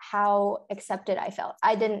believe how accepted I felt.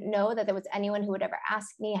 I didn't know that there was anyone who would ever ask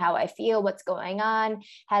me how I feel, what's going on,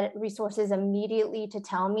 had resources immediately to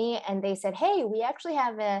tell me. And they said, hey, we actually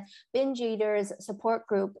have a binge eaters support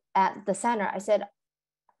group at the center. I said,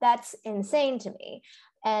 that's insane to me.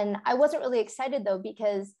 And I wasn't really excited though,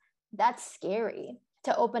 because that's scary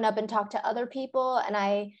to open up and talk to other people. And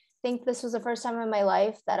I think this was the first time in my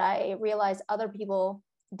life that I realized other people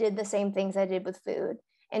did the same things I did with food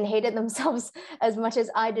and hated themselves as much as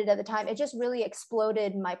I did at the time. It just really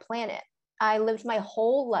exploded my planet. I lived my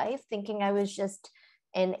whole life thinking I was just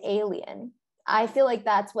an alien. I feel like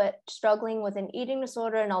that's what struggling with an eating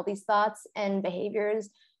disorder and all these thoughts and behaviors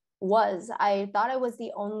was. I thought I was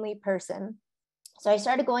the only person. So I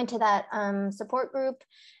started going to that support group,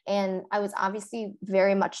 and I was obviously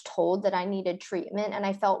very much told that I needed treatment, and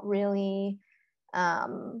I felt really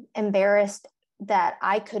embarrassed that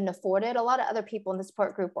I couldn't afford it. A lot of other people in the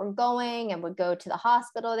support group were going and would go to the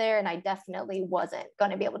hospital there, and I definitely wasn't going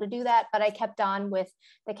to be able to do that, but I kept on with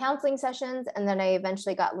the counseling sessions, and then I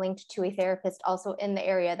eventually got linked to a therapist also in the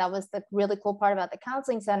area. That was the really cool part about the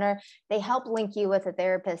counseling center. They help link you with a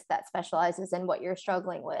therapist that specializes in what you're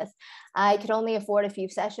struggling with. I could only afford a few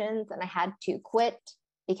sessions, and I had to quit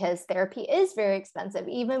because therapy is very expensive.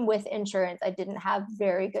 Even with insurance, I didn't have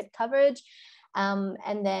very good coverage.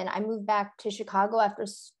 And then I moved back to Chicago after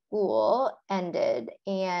school ended,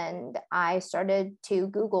 and I started to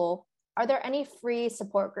Google, are there any free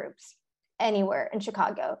support groups anywhere in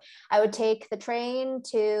Chicago? I would take the train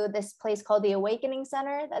to this place called the Awakening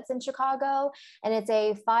Center that's in Chicago, and it's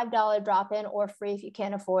a $5 drop-in or free if you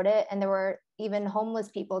can't afford it. And there were even homeless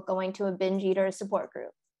people going to a binge eater support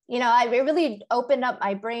group. You know, it really opened up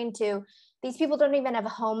my brain to, these people don't even have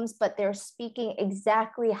homes, but they're speaking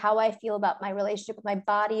exactly how I feel about my relationship with my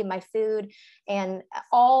body, my food, and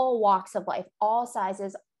all walks of life, all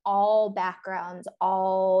sizes, all backgrounds,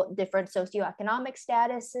 all different socioeconomic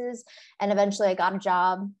statuses. And eventually I got a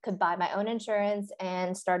job, could buy my own insurance,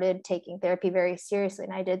 and started taking therapy very seriously.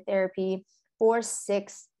 And I did therapy for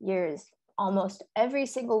 6 years, almost every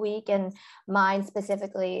single week. And mine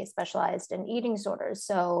specifically specialized in eating disorders.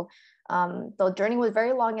 So the journey was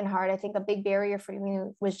very long and hard. I think a big barrier for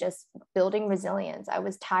me was just building resilience. I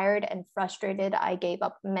was tired and frustrated. I gave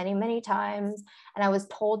up many, many times, and I was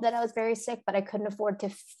told that I was very sick, but I couldn't afford to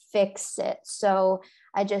fix it. So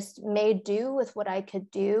I just made do with what I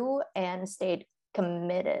could do and stayed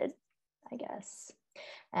committed, I guess.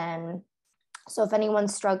 And so if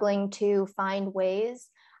anyone's struggling to find ways,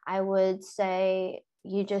 I would say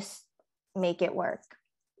you just make it work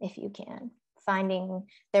if you can.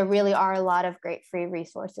 There really are a lot of great free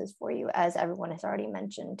resources for you, as everyone has already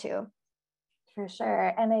mentioned too. For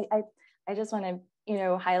sure. And I just want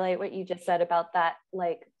to, highlight what you just said about that,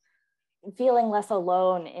 like feeling less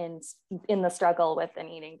alone in the struggle with an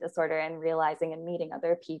eating disorder, and realizing and meeting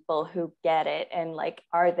other people who get it and like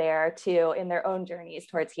are there too in their own journeys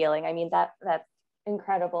towards healing. I mean, that's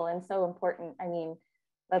incredible and so important. I mean,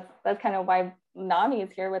 that's kind of why NAMI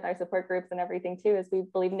is here with our support groups and everything too, is we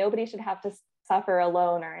believe nobody should have to suffer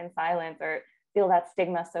alone or in silence or feel that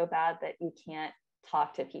stigma so bad that you can't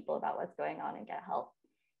talk to people about what's going on and get help.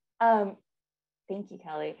 Thank you,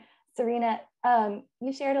 Kelly. Serena,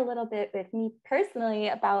 you shared a little bit with me personally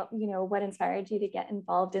about, what inspired you to get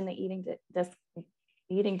involved in the eating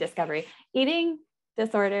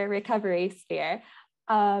disorder recovery sphere.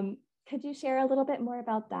 Could you share a little bit more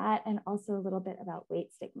about that, and also a little bit about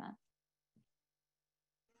weight stigma?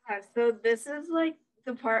 Yeah, so this is like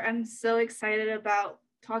the part I'm so excited about.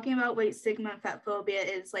 Talking about weight stigma and fat phobia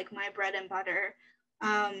is like my bread and butter.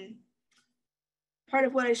 Part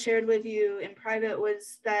of what I shared with you in private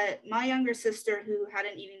was that my younger sister, who had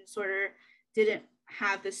an eating disorder, didn't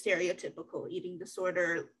have the stereotypical eating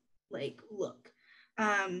disorder like look.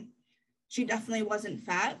 She definitely wasn't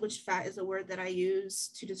fat, which fat is a word that I use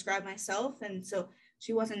to describe myself. And so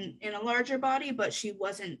she wasn't in a larger body, but she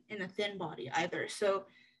wasn't in a thin body either. So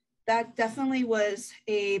that definitely was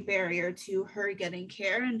a barrier to her getting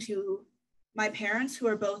care, and to my parents, who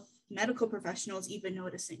are both medical professionals, even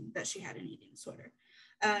noticing that she had an eating disorder.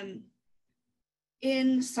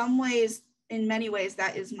 In some ways, in many ways,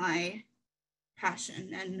 that is my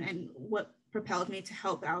passion and what propelled me to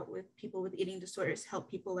help out with people with eating disorders,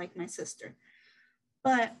 help people like my sister.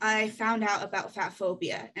 But I found out about fat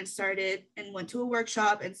phobia and went to a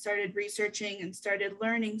workshop and started researching and started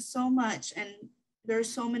learning so much. And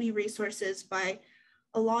there's so many resources by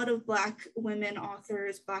a lot of Black women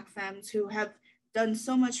authors, Black femmes, who have done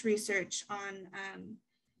so much research on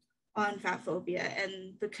fat phobia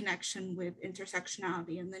and the connection with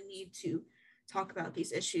intersectionality and the need to talk about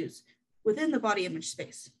these issues within the body image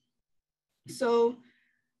space. So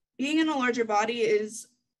being in a larger body is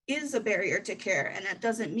a barrier to care, and it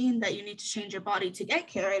doesn't mean that you need to change your body to get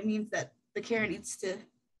care. It means that the care needs to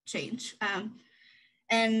change.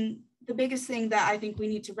 And the biggest thing that I think we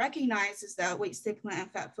need to recognize is that weight stigma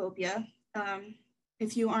and fat phobia,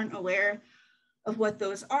 if you aren't aware of what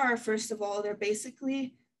those are, first of all, they're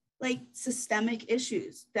basically like systemic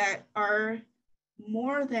issues that are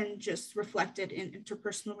more than just reflected in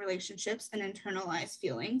interpersonal relationships and internalized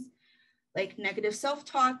feelings. Like negative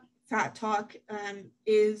self-talk, fat talk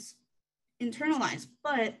is internalized,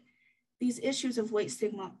 but these issues of weight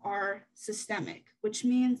stigma are systemic, which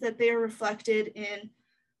means that they are reflected in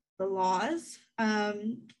the laws,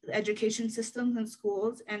 the education systems and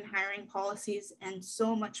schools, and hiring policies, and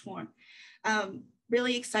so much more.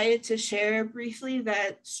 Really excited to share briefly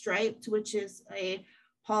that Striped, which is a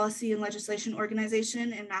policy and legislation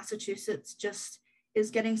organization in Massachusetts just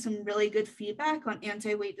is getting some really good feedback on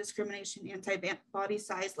anti-weight discrimination, anti-body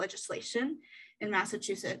size legislation in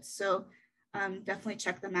Massachusetts. So definitely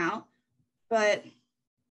check them out. But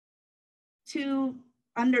to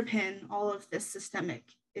underpin all of this systemic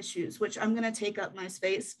issues, which I'm going to take up my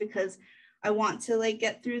space because I want to like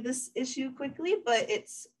get through this issue quickly, but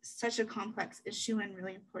it's such a complex issue and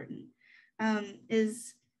really important,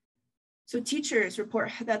 so teachers report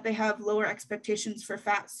that they have lower expectations for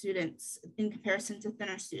fat students in comparison to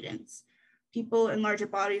thinner students. People in larger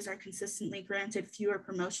bodies are consistently granted fewer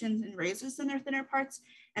promotions and raises than their thinner parts,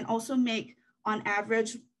 and also make on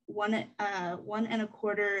average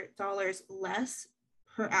 $1.25 less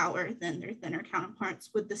per hour than their thinner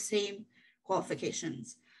counterparts with the same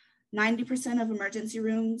qualifications. 90% of emergency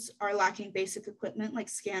rooms are lacking basic equipment like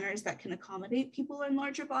scanners that can accommodate people in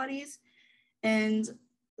larger bodies. And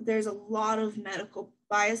there's a lot of medical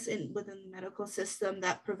bias within the medical system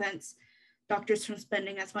that prevents doctors from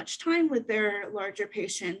spending as much time with their larger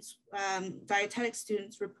patients. Dietetic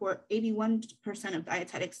students report, 81% of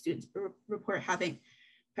dietetic students report having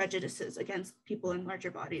prejudices against people in larger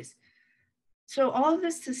bodies. So all of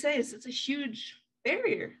this to say is it's a huge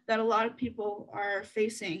barrier that a lot of people are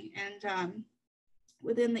facing. And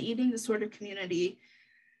within the eating disorder community,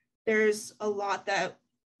 there's a lot that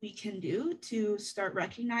we can do to start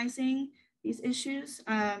recognizing these issues.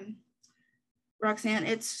 Roxanne,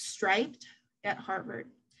 it's striped at Harvard.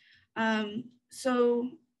 So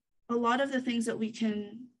a lot of the things that we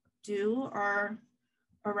can do are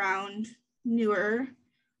around newer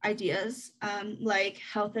ideas like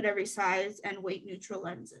health at every size and weight neutral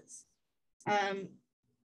lenses.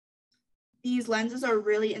 These lenses are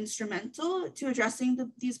really instrumental to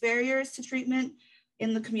addressing these barriers to treatment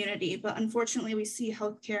in the community, but unfortunately we see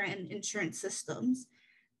healthcare and insurance systems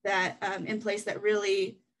that in place that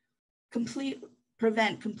really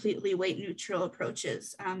prevent completely weight neutral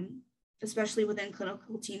approaches, especially within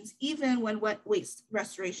clinical teams, even when weight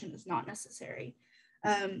restoration is not necessary.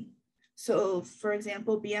 So for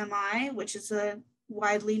example, BMI, which is a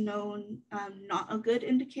widely known, not a good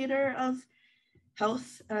indicator of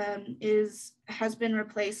health, has been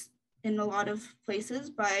replaced in a lot of places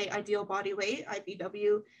by ideal body weight,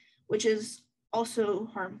 IBW, which is also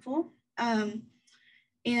harmful.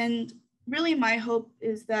 And really my hope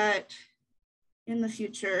is that in the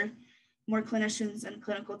future, more clinicians and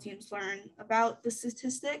clinical teams learn about the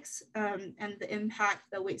statistics and the impact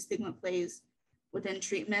that weight stigma plays within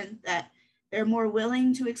treatment, that they're more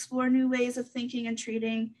willing to explore new ways of thinking and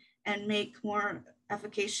treating and make more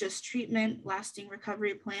efficacious treatment, lasting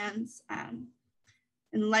recovery plans.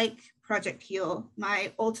 And like Project HEAL,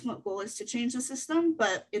 my ultimate goal is to change the system,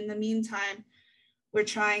 but in the meantime, we're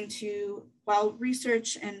trying to, while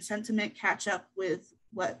research and sentiment catch up with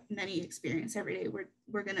what many experience every day,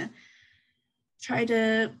 we're gonna try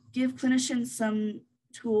to give clinicians some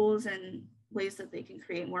tools and ways that they can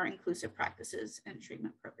create more inclusive practices and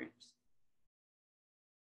treatment programs.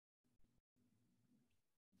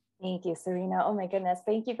 Thank you, Serena. Oh my goodness.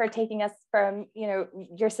 Thank you for taking us from,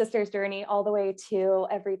 your sister's journey all the way to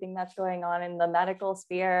everything that's going on in the medical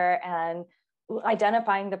sphere, and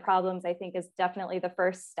identifying the problems, I think, is definitely the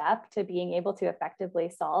first step to being able to effectively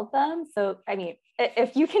solve them. So, I mean,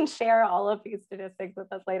 if you can share all of these statistics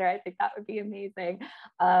with us later, I think that would be amazing.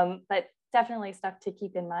 But definitely stuff to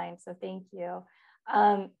keep in mind. So thank you.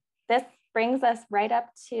 This brings us right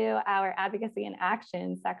up to our advocacy and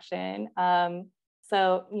action section.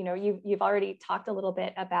 So, you've already talked a little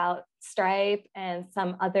bit about Stripe and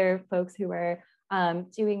some other folks who are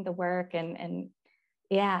doing the work. And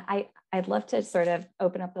yeah, I'd love to sort of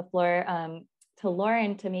open up the floor to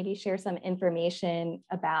Lauren to maybe share some information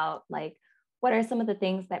about like, what are some of the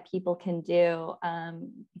things that people can do,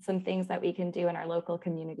 some things that we can do in our local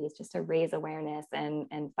communities just to raise awareness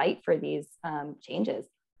and fight for these changes.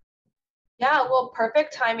 Yeah, well,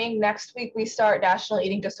 perfect timing. Next week, we start National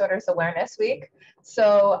Eating Disorders Awareness Week.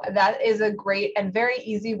 So that is a great and very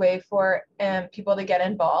easy way for people to get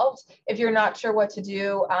involved. If you're not sure what to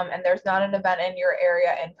do and there's not an event in your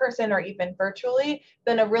area in person or even virtually,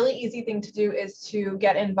 then a really easy thing to do is to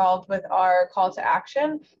get involved with our call to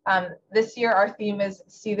action. This year, our theme is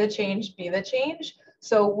See the Change, Be the Change.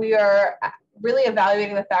 So we are really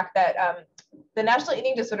evaluating the fact that the National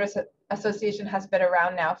Eating Disorders Association has been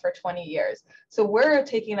around now for 20 years. So we're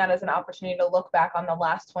taking that as an opportunity to look back on the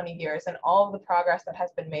last 20 years and all of the progress that has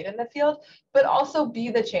been made in the field, but also be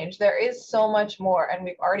the change. There is so much more, and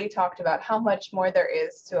we've already talked about how much more there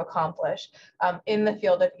is to accomplish in the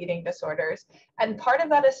field of eating disorders. And part of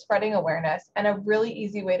that is spreading awareness. And a really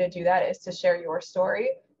easy way to do that is to share your story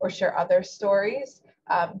or share other stories.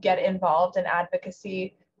 get involved in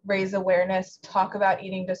advocacy, raise awareness, talk about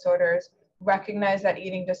eating disorders, recognize that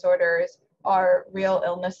eating disorders are real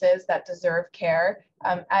illnesses that deserve care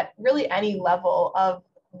at really any level of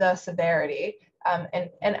the severity. And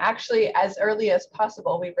actually, as early as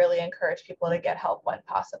possible, we really encourage people to get help when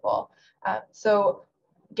possible. So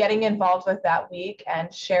getting involved with that week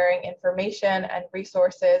and sharing information and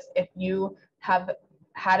resources. If you have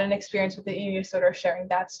had an experience with the eating disorder, sharing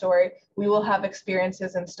that story, we will have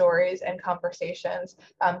experiences and stories and conversations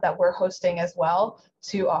that we're hosting as well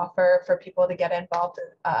to offer for people to get involved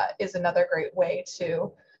is another great way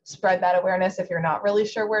to spread that awareness if you're not really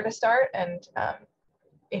sure where to start. And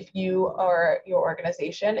if you or your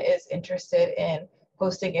organization is interested in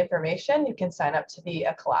posting information, you can sign up to be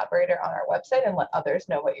a collaborator on our website and let others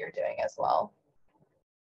know what you're doing as well.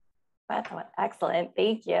 That's excellent.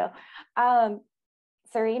 Thank you.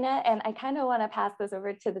 Serena, and I kind of want to pass this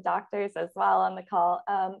over to the doctors as well on the call.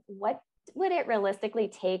 What would it realistically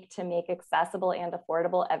take to make accessible and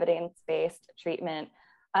affordable evidence-based treatment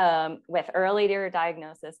with earlier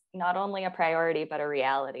diagnosis not only a priority, but a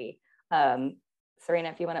reality? Serena,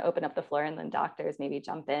 if you want to open up the floor, and then doctors maybe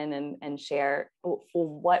jump in and share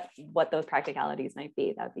what those practicalities might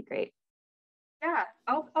be, that would be great. Yeah,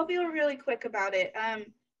 I'll be really quick about it.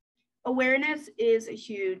 Awareness is a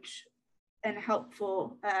huge and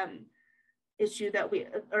helpful issue that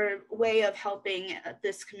or way of helping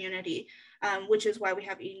this community, which is why we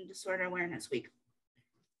have Eating Disorder Awareness Week.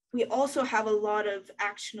 We also have a lot of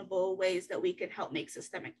actionable ways that we can help make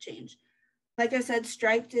systemic change. Like I said,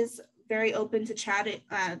 Striped is very open to chatting.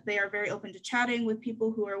 They are very open to chatting with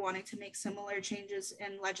people who are wanting to make similar changes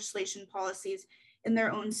in legislation policies in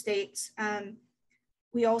their own states. There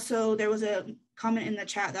was a comment in the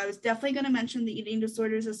chat that I was definitely going to mention the Eating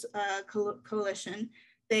Disorders Coalition.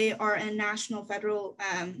 They are a national federal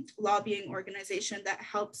lobbying organization that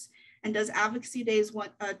helps and does advocacy days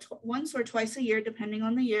once or twice a year, depending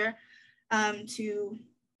on the year, to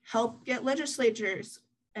help get legislatures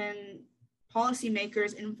and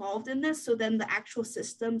policymakers involved in this, so then the actual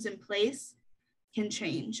systems in place can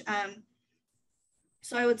change.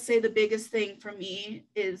 So I would say the biggest thing for me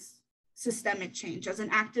is systemic change. As an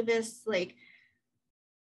activist, like,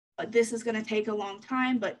 this is going to take a long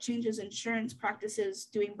time, but changes in insurance practices,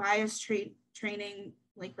 doing bias training,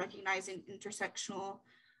 like recognizing intersectional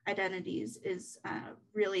identities is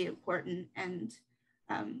really important. And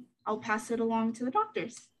I'll pass it along to the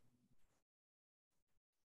doctors.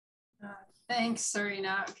 Thanks,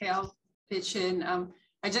 Serena. Okay, I'll pitch in.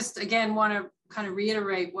 I just, again, want to kind of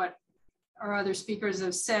reiterate what our other speakers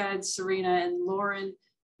have said, Serena and Lauren,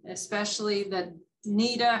 especially that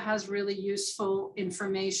NIDA has really useful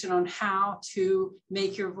information on how to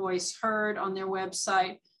make your voice heard on their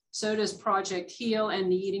website. So does Project HEAL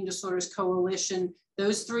and the Eating Disorders Coalition.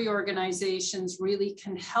 Those three organizations really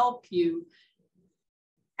can help you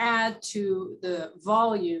add to the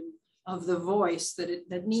volume of the voice that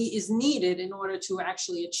is needed in order to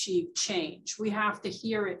actually achieve change. We have to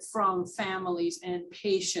hear it from families and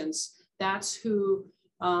patients. That's who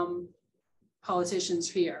politicians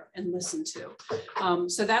hear and listen to.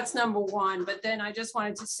 So that's number one. But then I just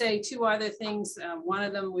wanted to say two other things. One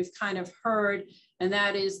of them we've kind of heard, and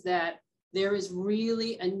that is that there is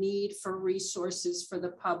really a need for resources for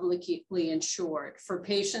the publicly insured, for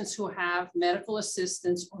patients who have medical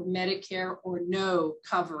assistance or Medicare or no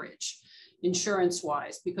coverage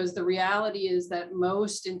insurance-wise, because the reality is that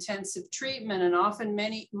most intensive treatment and often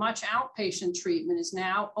much outpatient treatment is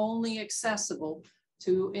now only accessible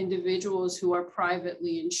to individuals who are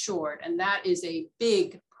privately insured. And that is a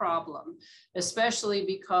big problem, especially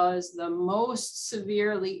because the most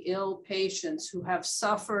severely ill patients who have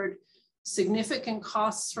suffered significant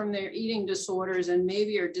costs from their eating disorders and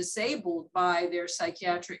maybe are disabled by their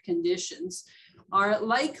psychiatric conditions are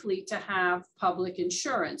likely to have public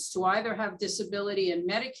insurance, to either have disability and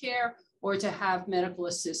Medicare or to have medical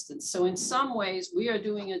assistance. So in some ways, we are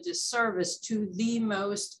doing a disservice to the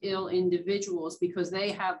most ill individuals because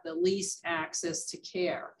they have the least access to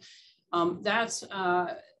care. That's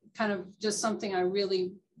kind of just something I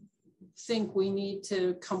really think we need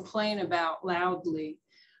to complain about loudly.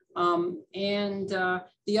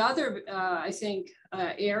 The other, I think,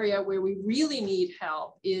 area where we really need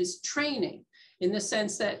help is training, in the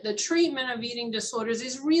sense that the treatment of eating disorders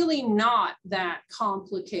is really not that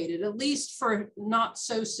complicated, at least for not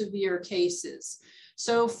so severe cases.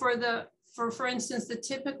 So for instance, the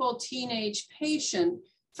typical teenage patient,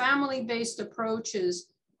 family-based approaches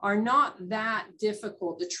are not that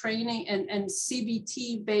difficult. The training and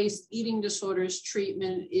CBT-based eating disorders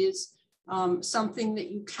treatment is something that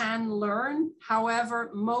you can learn.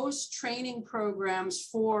 However, most training programs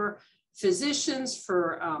for physicians,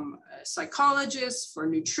 for psychologists, for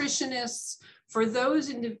nutritionists,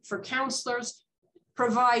 for counselors,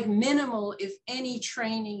 provide minimal, if any,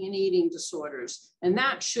 training in eating disorders. And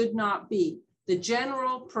that should not be. The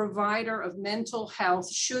general provider of mental health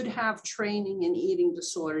should have training in eating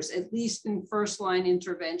disorders, at least in first-line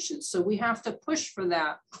intervention. So we have to push for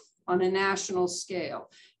that on a national scale,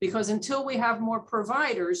 because until we have more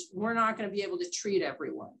providers, we're not going to be able to treat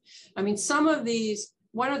everyone. I mean,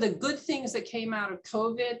 one of the good things that came out of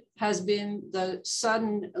COVID has been the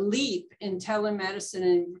sudden leap in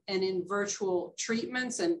telemedicine and in virtual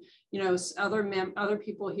treatments. And, you know, other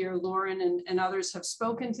people here, Lauren and others have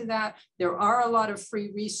spoken to that. There are a lot of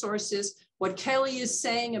free resources. What Kelly is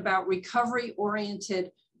saying about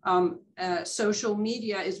recovery-oriented social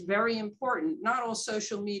media is very important. Not all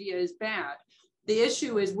social media is bad. The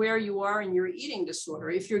issue is where you are in your eating disorder.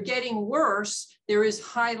 If you're getting worse, there is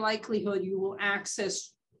high likelihood you will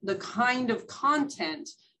access the kind of content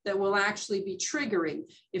that will actually be triggering.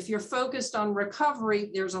 If you're focused on recovery,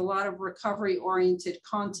 there's a lot of recovery-oriented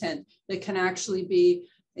content that can actually be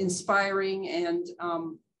inspiring and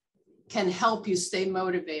can help you stay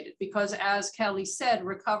motivated. Because as Kelly said,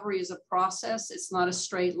 recovery is a process. It's not a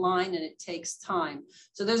straight line and it takes time.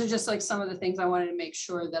 So those are just like some of the things I wanted to make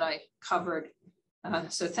sure that I covered.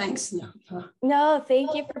 So thanks, Nova. No,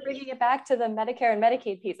 thank you for bringing it back to the Medicare and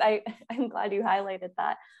Medicaid piece. I'm glad you highlighted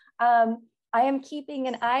that. I am keeping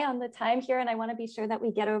an eye on the time here, and I want to be sure that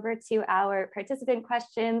we get over to our participant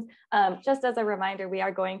questions. Just as a reminder, we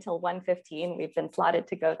are going till 1:15. We've been slotted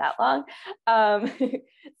to go that long.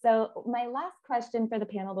 So my last question for the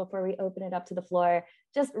panel before we open it up to the floor,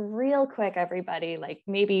 just real quick, everybody, like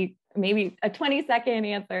maybe a 20-second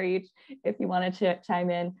answer each if you wanted to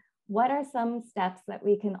chime in. What are some steps that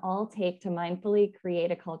we can all take to mindfully create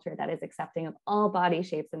a culture that is accepting of all body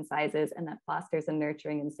shapes and sizes and that fosters a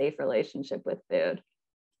nurturing and safe relationship with food?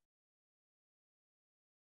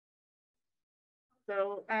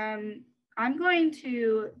 So I'm going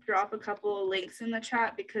to drop a couple of links in the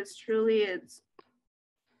chat because truly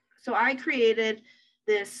so I created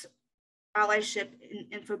this allyship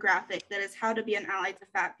infographic that is how to be an ally to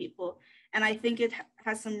fat people. And I think it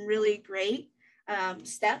has some really great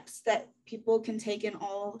steps that people can take in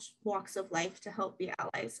all walks of life to help be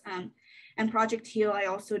allies. And Project Heal, I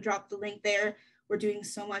also dropped the link there. We're doing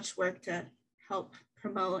so much work to help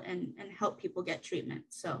promote and help people get treatment.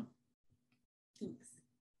 So thanks.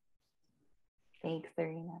 Thanks,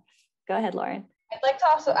 Serena. Go ahead, Lauren. I'd like to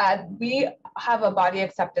also add, we have a body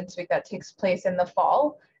acceptance week that takes place in the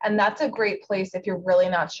fall, and that's a great place if you're really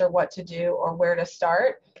not sure what to do or where to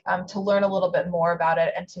start, to learn a little bit more about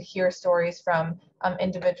it and to hear stories from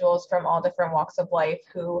individuals from all different walks of life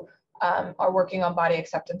who are working on body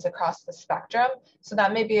acceptance across the spectrum. So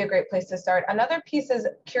that may be a great place to start. Another piece is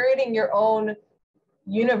curating your own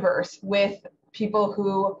universe with people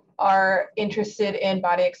who are interested in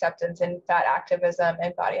body acceptance and fat activism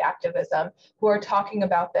and body activism, who are talking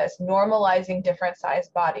about this, normalizing different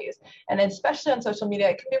sized bodies. And especially on social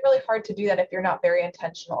media, it can be really hard to do that if you're not very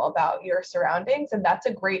intentional about your surroundings. And that's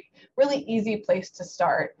a great, really easy place to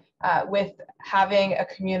start with having a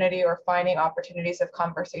community or finding opportunities of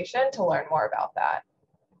conversation to learn more about that.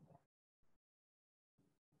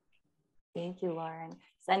 Thank you, Lauren.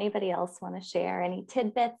 Does anybody else want to share any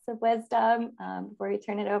tidbits of wisdom before we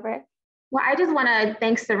turn it over? Well, I just want to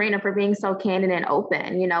thank Serena for being so candid and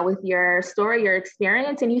open, you know, with your story, your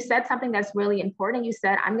experience. And you said something that's really important. You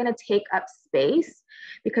said, I'm going to take up space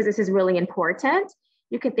because this is really important.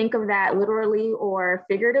 You could think of that literally or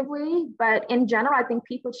figuratively, but in general, I think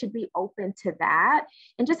people should be open to that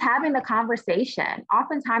and just having the conversation.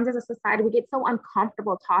 Oftentimes as a society, we get so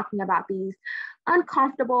uncomfortable talking about these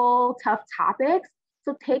uncomfortable, tough topics.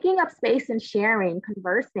 So taking up space and sharing,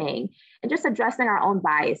 conversing, and just addressing our own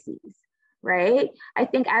biases, right? I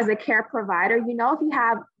think as a care provider, you know, if you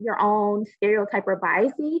have your own stereotype or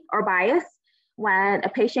bias, when a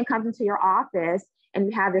patient comes into your office and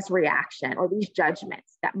you have this reaction or these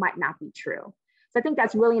judgments that might not be true. So I think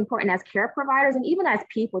that's really important as care providers and even as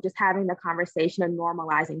people, just having the conversation and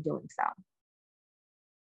normalizing doing so.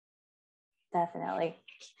 Definitely.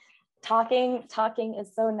 Talking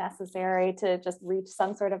is so necessary to just reach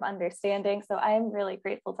some sort of understanding. So I am really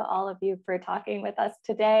grateful to all of you for talking with us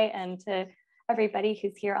today and to everybody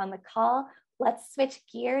who's here on the call. Let's switch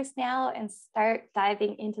gears now and start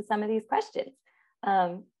diving into some of these questions.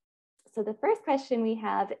 So the first question we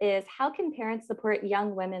have is, how can parents support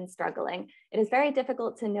young women struggling? It is very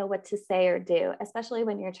difficult to know what to say or do, especially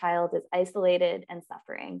when your child is isolated and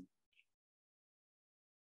suffering.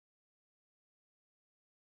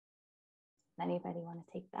 anybody want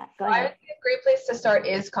to take that? Go I ahead. would say a great place to start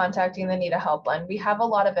is contacting the NIDA helpline. We have a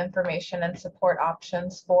lot of information and support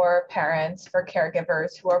options for parents, for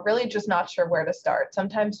caregivers who are really just not sure where to start.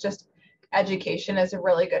 Sometimes just education is a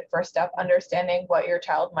really good first step, understanding what your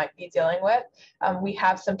child might be dealing with. We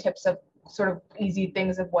have some tips of sort of easy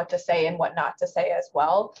things of what to say and what not to say as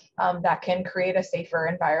well, that can create a safer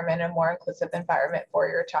environment and more inclusive environment for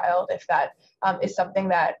your child if that is something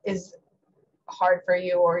that is hard for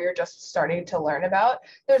you or you're just starting to learn about.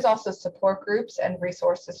 There's also support groups and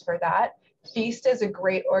resources for that. Feast is a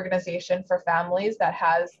great organization for families that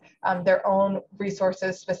has their own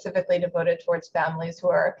resources specifically devoted towards families who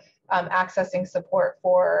are accessing support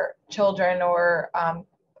for children or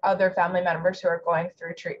other family members who are going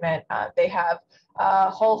through treatment. They have a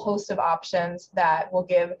whole host of options that will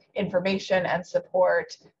give information and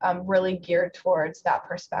support really geared towards that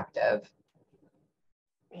perspective.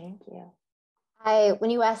 Thank you. When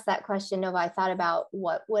you asked that question, Nova, I thought about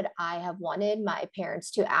what would I have wanted my parents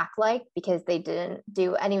to act like, because they didn't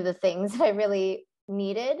do any of the things that I really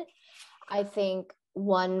needed. I think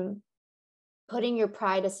one, putting your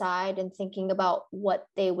pride aside and thinking about what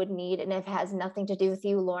they would need. And if it has nothing to do with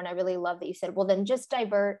you, Lauren, I really love that you said, well, then just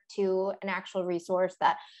divert to an actual resource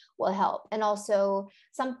that will help. And also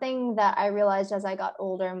something that I realized as I got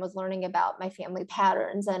older and was learning about my family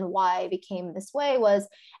patterns and why I became this way was,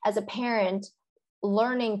 as a parent,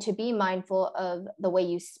 learning to be mindful of the way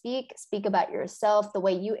you speak about yourself, the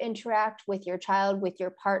way you interact with your child, with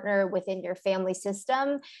your partner, within your family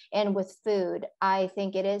system, and with food. I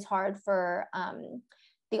think it is hard for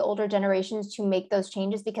the older generations to make those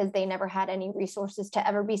changes because they never had any resources to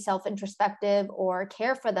ever be self-introspective or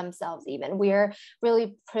care for themselves even. We're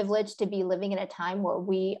really privileged to be living in a time where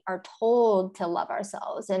we are told to love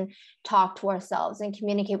ourselves and talk to ourselves and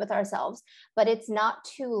communicate with ourselves. But it's not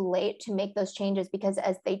too late to make those changes, because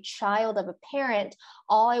as the child of a parent,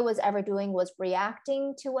 all I was ever doing was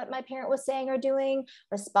reacting to what my parent was saying or doing,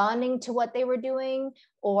 responding to what they were doing,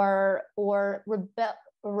 or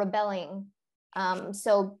rebelling.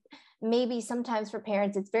 So maybe sometimes for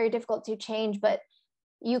parents, it's very difficult to change, but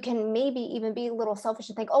you can maybe even be a little selfish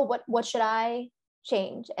and think, oh, what should I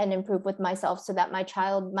change and improve with myself so that my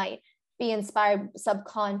child might be inspired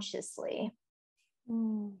subconsciously.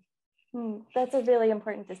 That's a really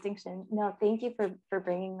important distinction. No, thank you for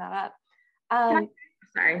bringing that up.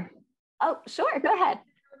 Sorry. Oh, sure, go ahead.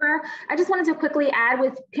 I just wanted to quickly add,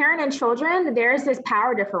 with parent and children, there's this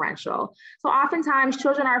power differential. So oftentimes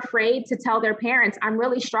children are afraid to tell their parents, I'm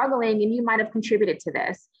really struggling and you might have contributed to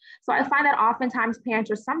this. So I find that oftentimes parents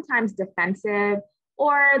are sometimes defensive,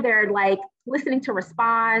 or they're like listening to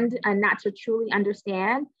respond and not to truly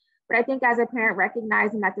understand. But I think as a parent,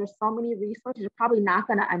 recognizing that there's so many resources, you're probably not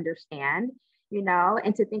going to understand, you know,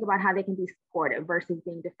 and to think about how they can be supportive versus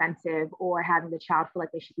being defensive or having the child feel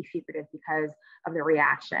like they should be secretive because of the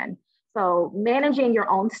reaction. So managing your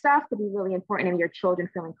own stuff could be really important, and your children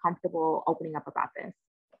feeling comfortable opening up about this.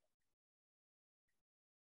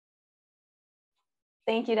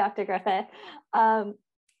 Thank you, Dr. Griffith.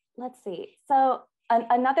 Let's see. So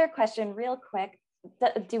another question real quick.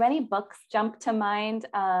 Do any books jump to mind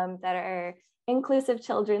that are inclusive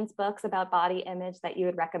children's books about body image that you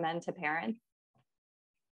would recommend to parents?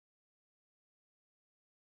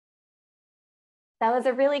 That was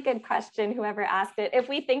a really good question, whoever asked it. If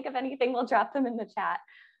we think of anything, we'll drop them in the chat.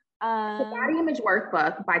 The Body Image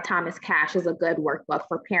Workbook by Thomas Cash is a good workbook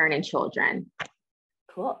for parent and children.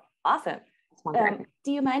 Cool, awesome.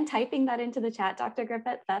 Do you mind typing that into the chat, Dr.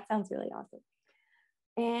 Griffith? That sounds really awesome.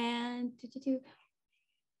 And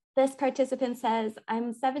this participant says,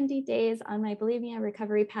 I'm 70 days on my bulimia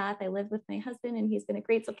recovery path. I live with my husband and he's been a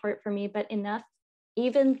great support for me, but enough,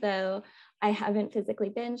 even though I haven't physically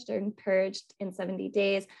binged or purged in 70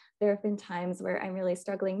 days, there have been times where I'm really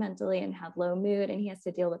struggling mentally and have low mood, and he has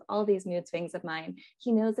to deal with all these mood swings of mine.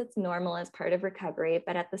 He knows it's normal as part of recovery,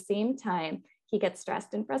 but at the same time, he gets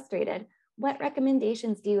stressed and frustrated. What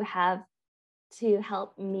recommendations do you have to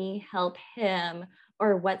help me help him,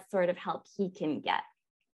 or what sort of help he can get?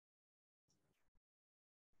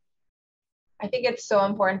 I think it's so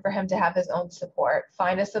important for him to have his own support.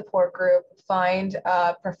 Find a support group, find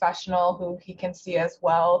a professional who he can see as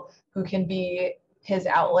well, who can be his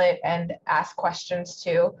outlet and ask questions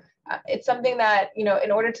to. It's something that, you know,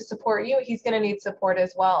 in order to support you, he's going to need support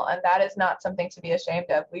as well. And that is not something to be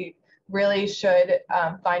ashamed of. We really should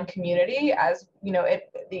find community, as, you know,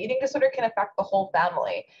 the eating disorder can affect the whole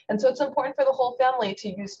family. And so it's important for the whole family to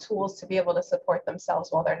use tools to be able to support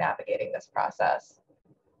themselves while they're navigating this process.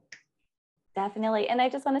 Definitely. And I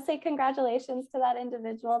just want to say congratulations to that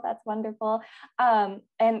individual. That's wonderful. Yeah,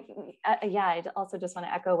 I also just want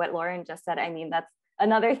to echo what Lauren just said. I mean, that's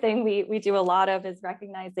another thing we do a lot of, is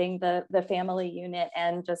recognizing the family unit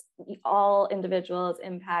and just all individuals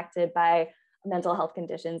impacted by mental health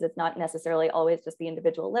conditions. It's not necessarily always just the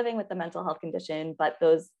individual living with the mental health condition, but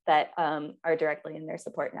those that are directly in their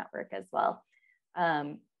support network as well.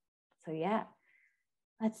 So yeah.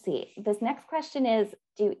 Let's see. This next question is,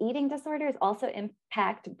 do eating disorders also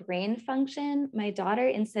impact brain function? My daughter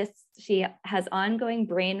insists she has ongoing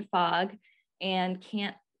brain fog and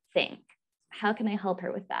can't think. How can I help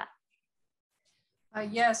her with that?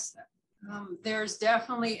 Yes, there's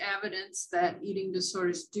definitely evidence that eating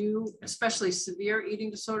disorders do, especially severe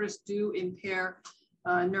eating disorders, do impair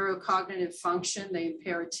neurocognitive function. They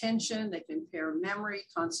impair attention, they can impair memory,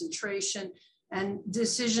 concentration, and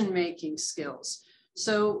decision-making skills.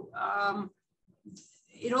 So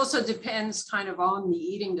it also depends kind of on the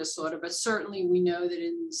eating disorder, but certainly we know that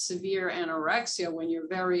in severe anorexia, when you're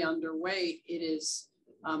very underweight, it is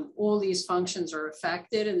all these functions are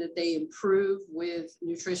affected and that they improve with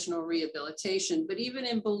nutritional rehabilitation. But even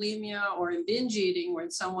in bulimia or in binge eating,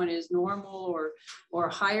 when someone is normal or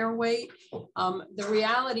higher weight, the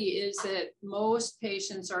reality is that most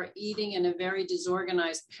patients are eating in a very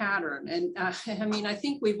disorganized pattern. And I mean, I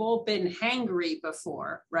think we've all been hangry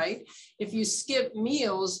before, right? If you skip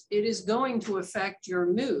meals, it is going to affect your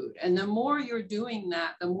mood. And the more you're doing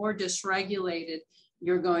that, the more dysregulated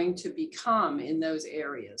you're going to become in those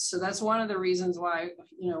areas. So that's one of the reasons why,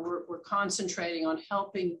 you know, we're concentrating on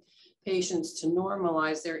helping patients to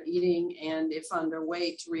normalize their eating, and if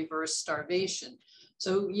underweight, to reverse starvation.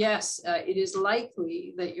 So yes, it is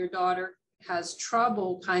likely that your daughter has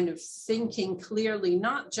trouble kind of thinking clearly,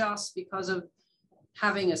 not just because of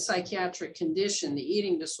having a psychiatric condition, the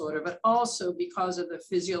eating disorder, but also because of the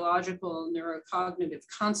physiological neurocognitive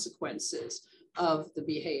consequences of the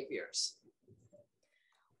behaviors.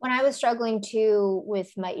 When I was struggling too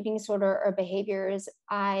with my eating disorder or behaviors,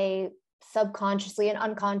 I subconsciously and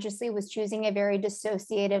unconsciously was choosing a very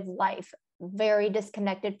dissociative life, very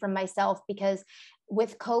disconnected from myself, because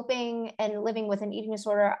with coping and living with an eating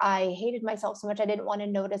disorder, I hated myself so much I didn't want to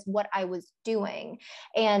notice what I was doing.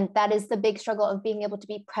 And that is the big struggle of being able to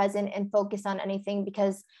be present and focus on anything,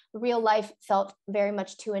 because real life felt very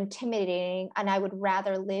much too intimidating. And I would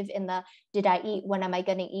rather live in the, did I eat? When am I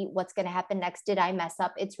going to eat? What's going to happen next? Did I mess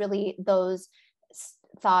up? It's really those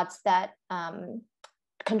thoughts that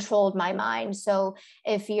controlled my mind. So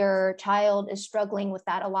if your child is struggling with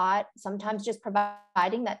that a lot, sometimes just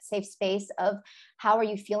providing that safe space of how are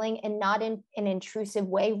you feeling, and not in an intrusive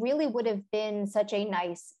way, really would have been such a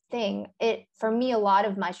nice thing. For me, a lot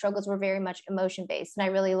of my struggles were very much emotion based. And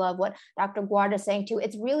I really love what Dr. Guarda is saying too.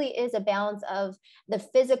 It really is a balance of the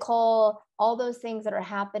physical, all those things that are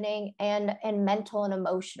happening, and mental and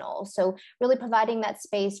emotional. So really providing that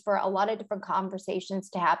space for a lot of different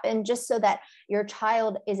conversations to happen, just so that your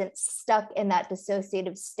child isn't stuck in that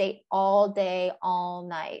dissociative state all day, all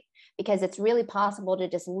night, because it's really possible to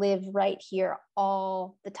just live right here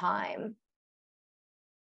all the time.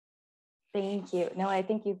 Thank you. No, I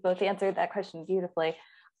think you've both answered that question beautifully.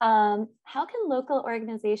 How can local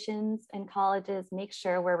organizations and colleges make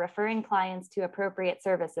sure we're referring clients to appropriate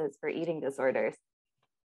services for eating disorders?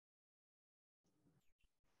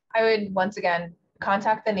 I would once again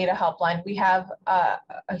contact the NIDA helpline. We have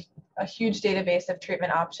a huge database of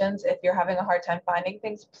treatment options. If you're having a hard time finding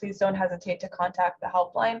things, please don't hesitate to contact the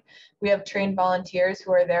helpline. We have trained volunteers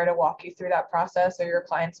who are there to walk you through that process, or your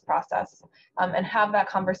client's process, and have that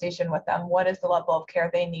conversation with them. What is the level of care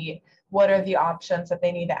they need? What are the options that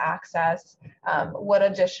they need to access? What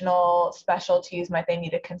additional specialties might they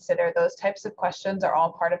need to consider? Those types of questions are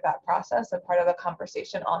all part of that process and part of the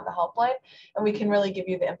conversation on the helpline. And we can really give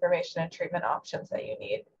you the information and treatment options that you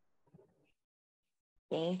need.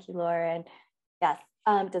 Thank you, Lauren. Yes.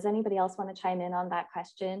 Does anybody else want to chime in on that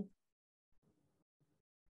question?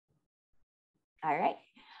 All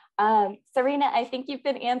right. Serena, I think you've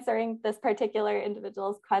been answering this particular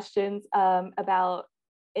individual's questions about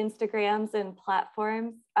Instagrams and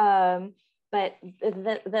platforms, but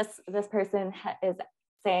this person is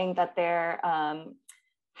saying that they're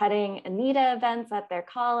heading NIDA events at their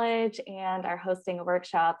college and are hosting a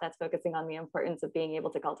workshop that's focusing on the importance of being able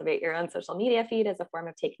to cultivate your own social media feed as a form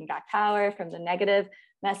of taking back power from the negative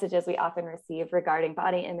messages we often receive regarding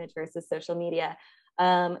body image versus social media.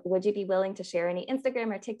 Would you be willing to share any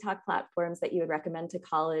Instagram or TikTok platforms that you would recommend to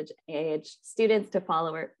college-age students to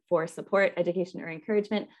follow for support, education, or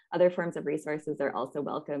encouragement? Other forms of resources are also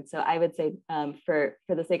welcome. So I would say for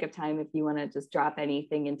the sake of time, if you want to just drop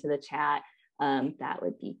anything into the chat, that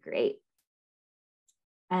would be great.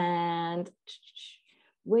 And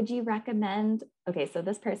would you recommend, okay, so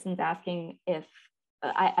this person's asking if,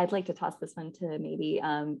 I'd like to toss this one to maybe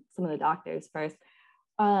some of the doctors first.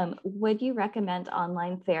 Would you recommend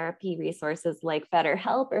online therapy resources like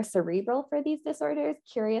BetterHelp or Cerebral for these disorders?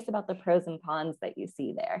 Curious about the pros and cons that you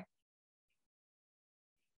see there.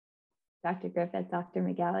 Dr. Griffith, Dr.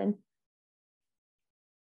 McGowan.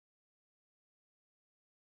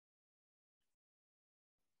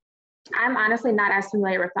 I'm honestly not as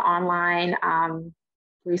familiar with the online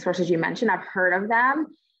resources you mentioned. I've heard of them,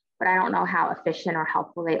 but I don't know how efficient or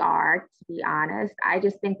helpful they are, to be honest. I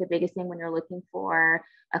just think the biggest thing when you're looking for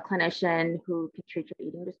a clinician who can treat your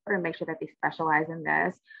eating disorder, make sure that they specialize in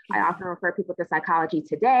this. I often refer people to Psychology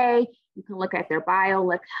Today. You can look at their bio,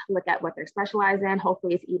 look at what they're specialized in.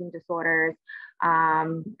 Hopefully it's eating disorders,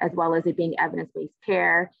 as well as it being evidence-based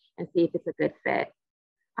care, and see if it's a good fit.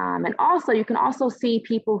 And also, you can also see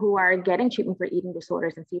people who are getting treatment for eating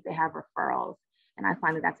disorders and see if they have referrals. And I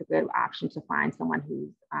find that that's a good option to find someone who's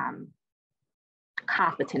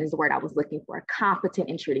competent is the word I was looking for, competent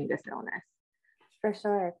in treating this illness. For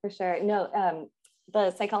sure, for sure. No,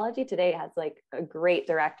 the Psychology Today has like a great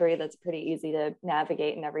directory that's pretty easy to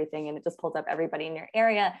navigate and everything. And it just pulls up everybody in your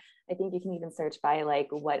area. I think you can even search by like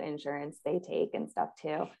what insurance they take and stuff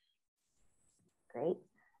too. Great.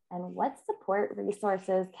 And what support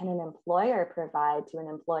resources can an employer provide to an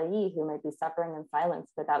employee who might be suffering in silence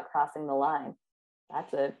without crossing the line?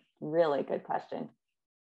 That's a really good question.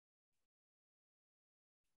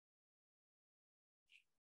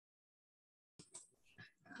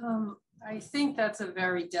 I think that's a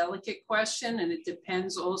very delicate question, and it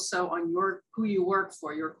depends also on who you work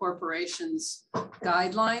for, your corporation's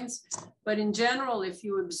guidelines. But in general, if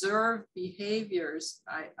you observe behaviors,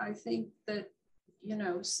 I think that, you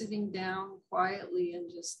know, sitting down quietly and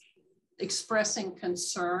just expressing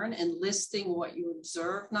concern and listing what you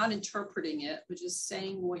observe, not interpreting it, but just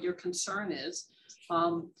saying what your concern is,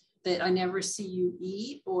 that I never see you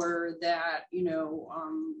eat, or that, you know,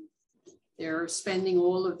 they're spending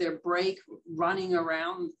all of their break running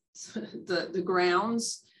around the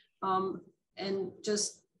grounds, and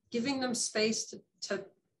just giving them space to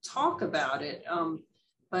talk about it.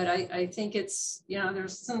 But I think it's, you know, there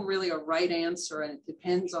isn't really a right answer, and it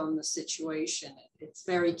depends on the situation. It's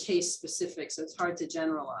very case specific, so it's hard to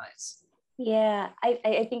generalize. Yeah,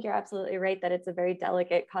 I think you're absolutely right that it's a very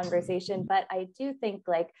delicate conversation, but I do think,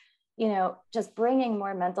 like, you know, just bringing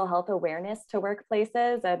more mental health awareness to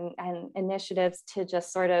workplaces and initiatives to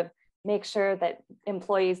just sort of make sure that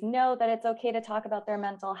employees know that it's okay to talk about their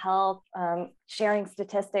mental health, sharing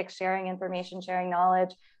statistics, sharing information, sharing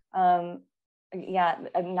knowledge. Yeah,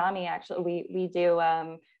 NAMI actually, we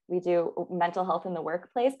do mental health in the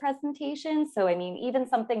workplace presentations. So, I mean, even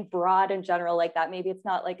something broad and general like that, maybe it's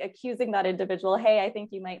not like accusing that individual, hey, I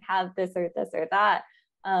think you might have this or that.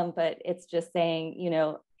 But it's just saying, you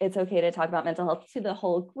know, it's okay to talk about mental health to the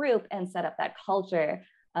whole group and set up that culture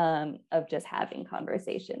of just having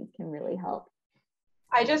conversations can really help.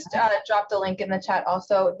 I just dropped a link in the chat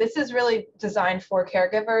also. This is really designed for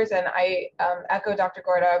caregivers, and I echo Dr.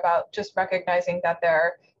 Guarda about just recognizing that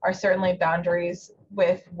there are certainly boundaries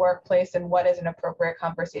with workplace and what is an appropriate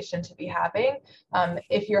conversation to be having.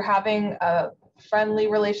 If you're having a friendly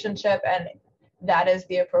relationship and that is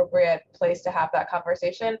the appropriate place to have that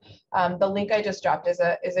conversation, the link I just dropped is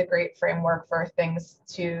a great framework for things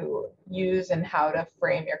to use and how to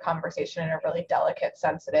frame your conversation in a really delicate,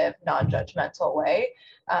 sensitive, non-judgmental way.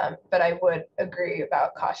 But I would agree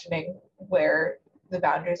about cautioning where the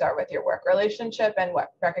boundaries are with your work relationship and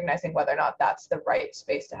recognizing whether or not that's the right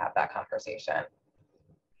space to have that conversation.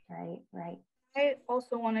 Right. I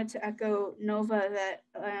also wanted to echo Nova that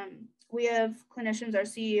we have clinicians, our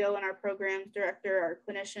CEO and our programs director are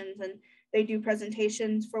clinicians, and they do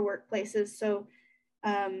presentations for workplaces. So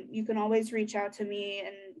you can always reach out to me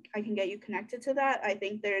and I can get you connected to that. I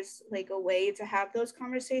think there's like a way to have those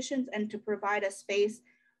conversations and to provide a space,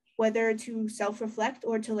 whether to self-reflect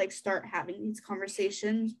or to like start having these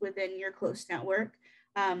conversations within your close network,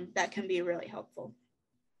 that can be really helpful.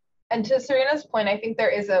 And to Serena's point, I think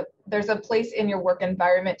there's a place in your work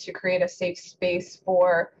environment to create a safe space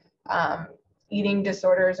for eating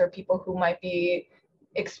disorders or people who might be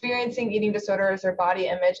experiencing eating disorders or body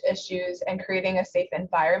image issues, and creating a safe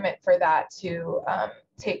environment for that to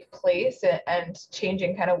take place and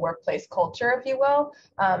changing kind of workplace culture, if you will.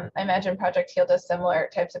 I imagine Project HEAL does similar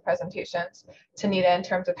types of presentations to Nita in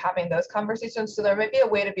terms of having those conversations. So there might be a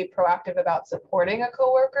way to be proactive about supporting a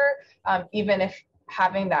coworker, even if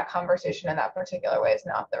having that conversation in that particular way is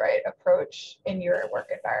not the right approach in your work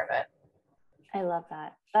environment. I love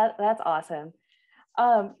that. That's awesome.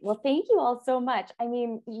 Well, thank you all so much. I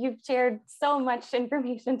mean, you've shared so much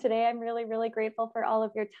information today. I'm really, really grateful for all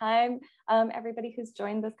of your time. Everybody who's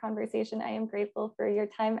joined this conversation, I am grateful for your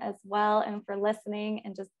time as well, and for listening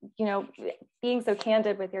and just, you know, being so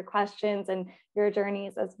candid with your questions and your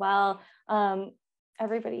journeys as well.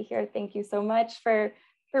 Everybody here, thank you so much for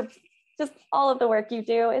just all of the work you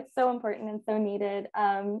do. It's so important and so needed.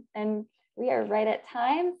 And we are right at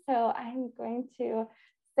time, so I'm going to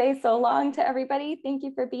say so long to everybody. Thank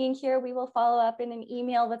you for being here. We will follow up in an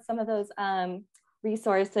email with some of those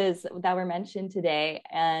resources that were mentioned today.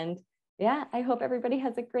 And yeah, I hope everybody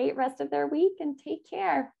has a great rest of their week and take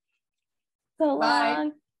care. So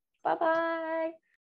long. Bye-bye.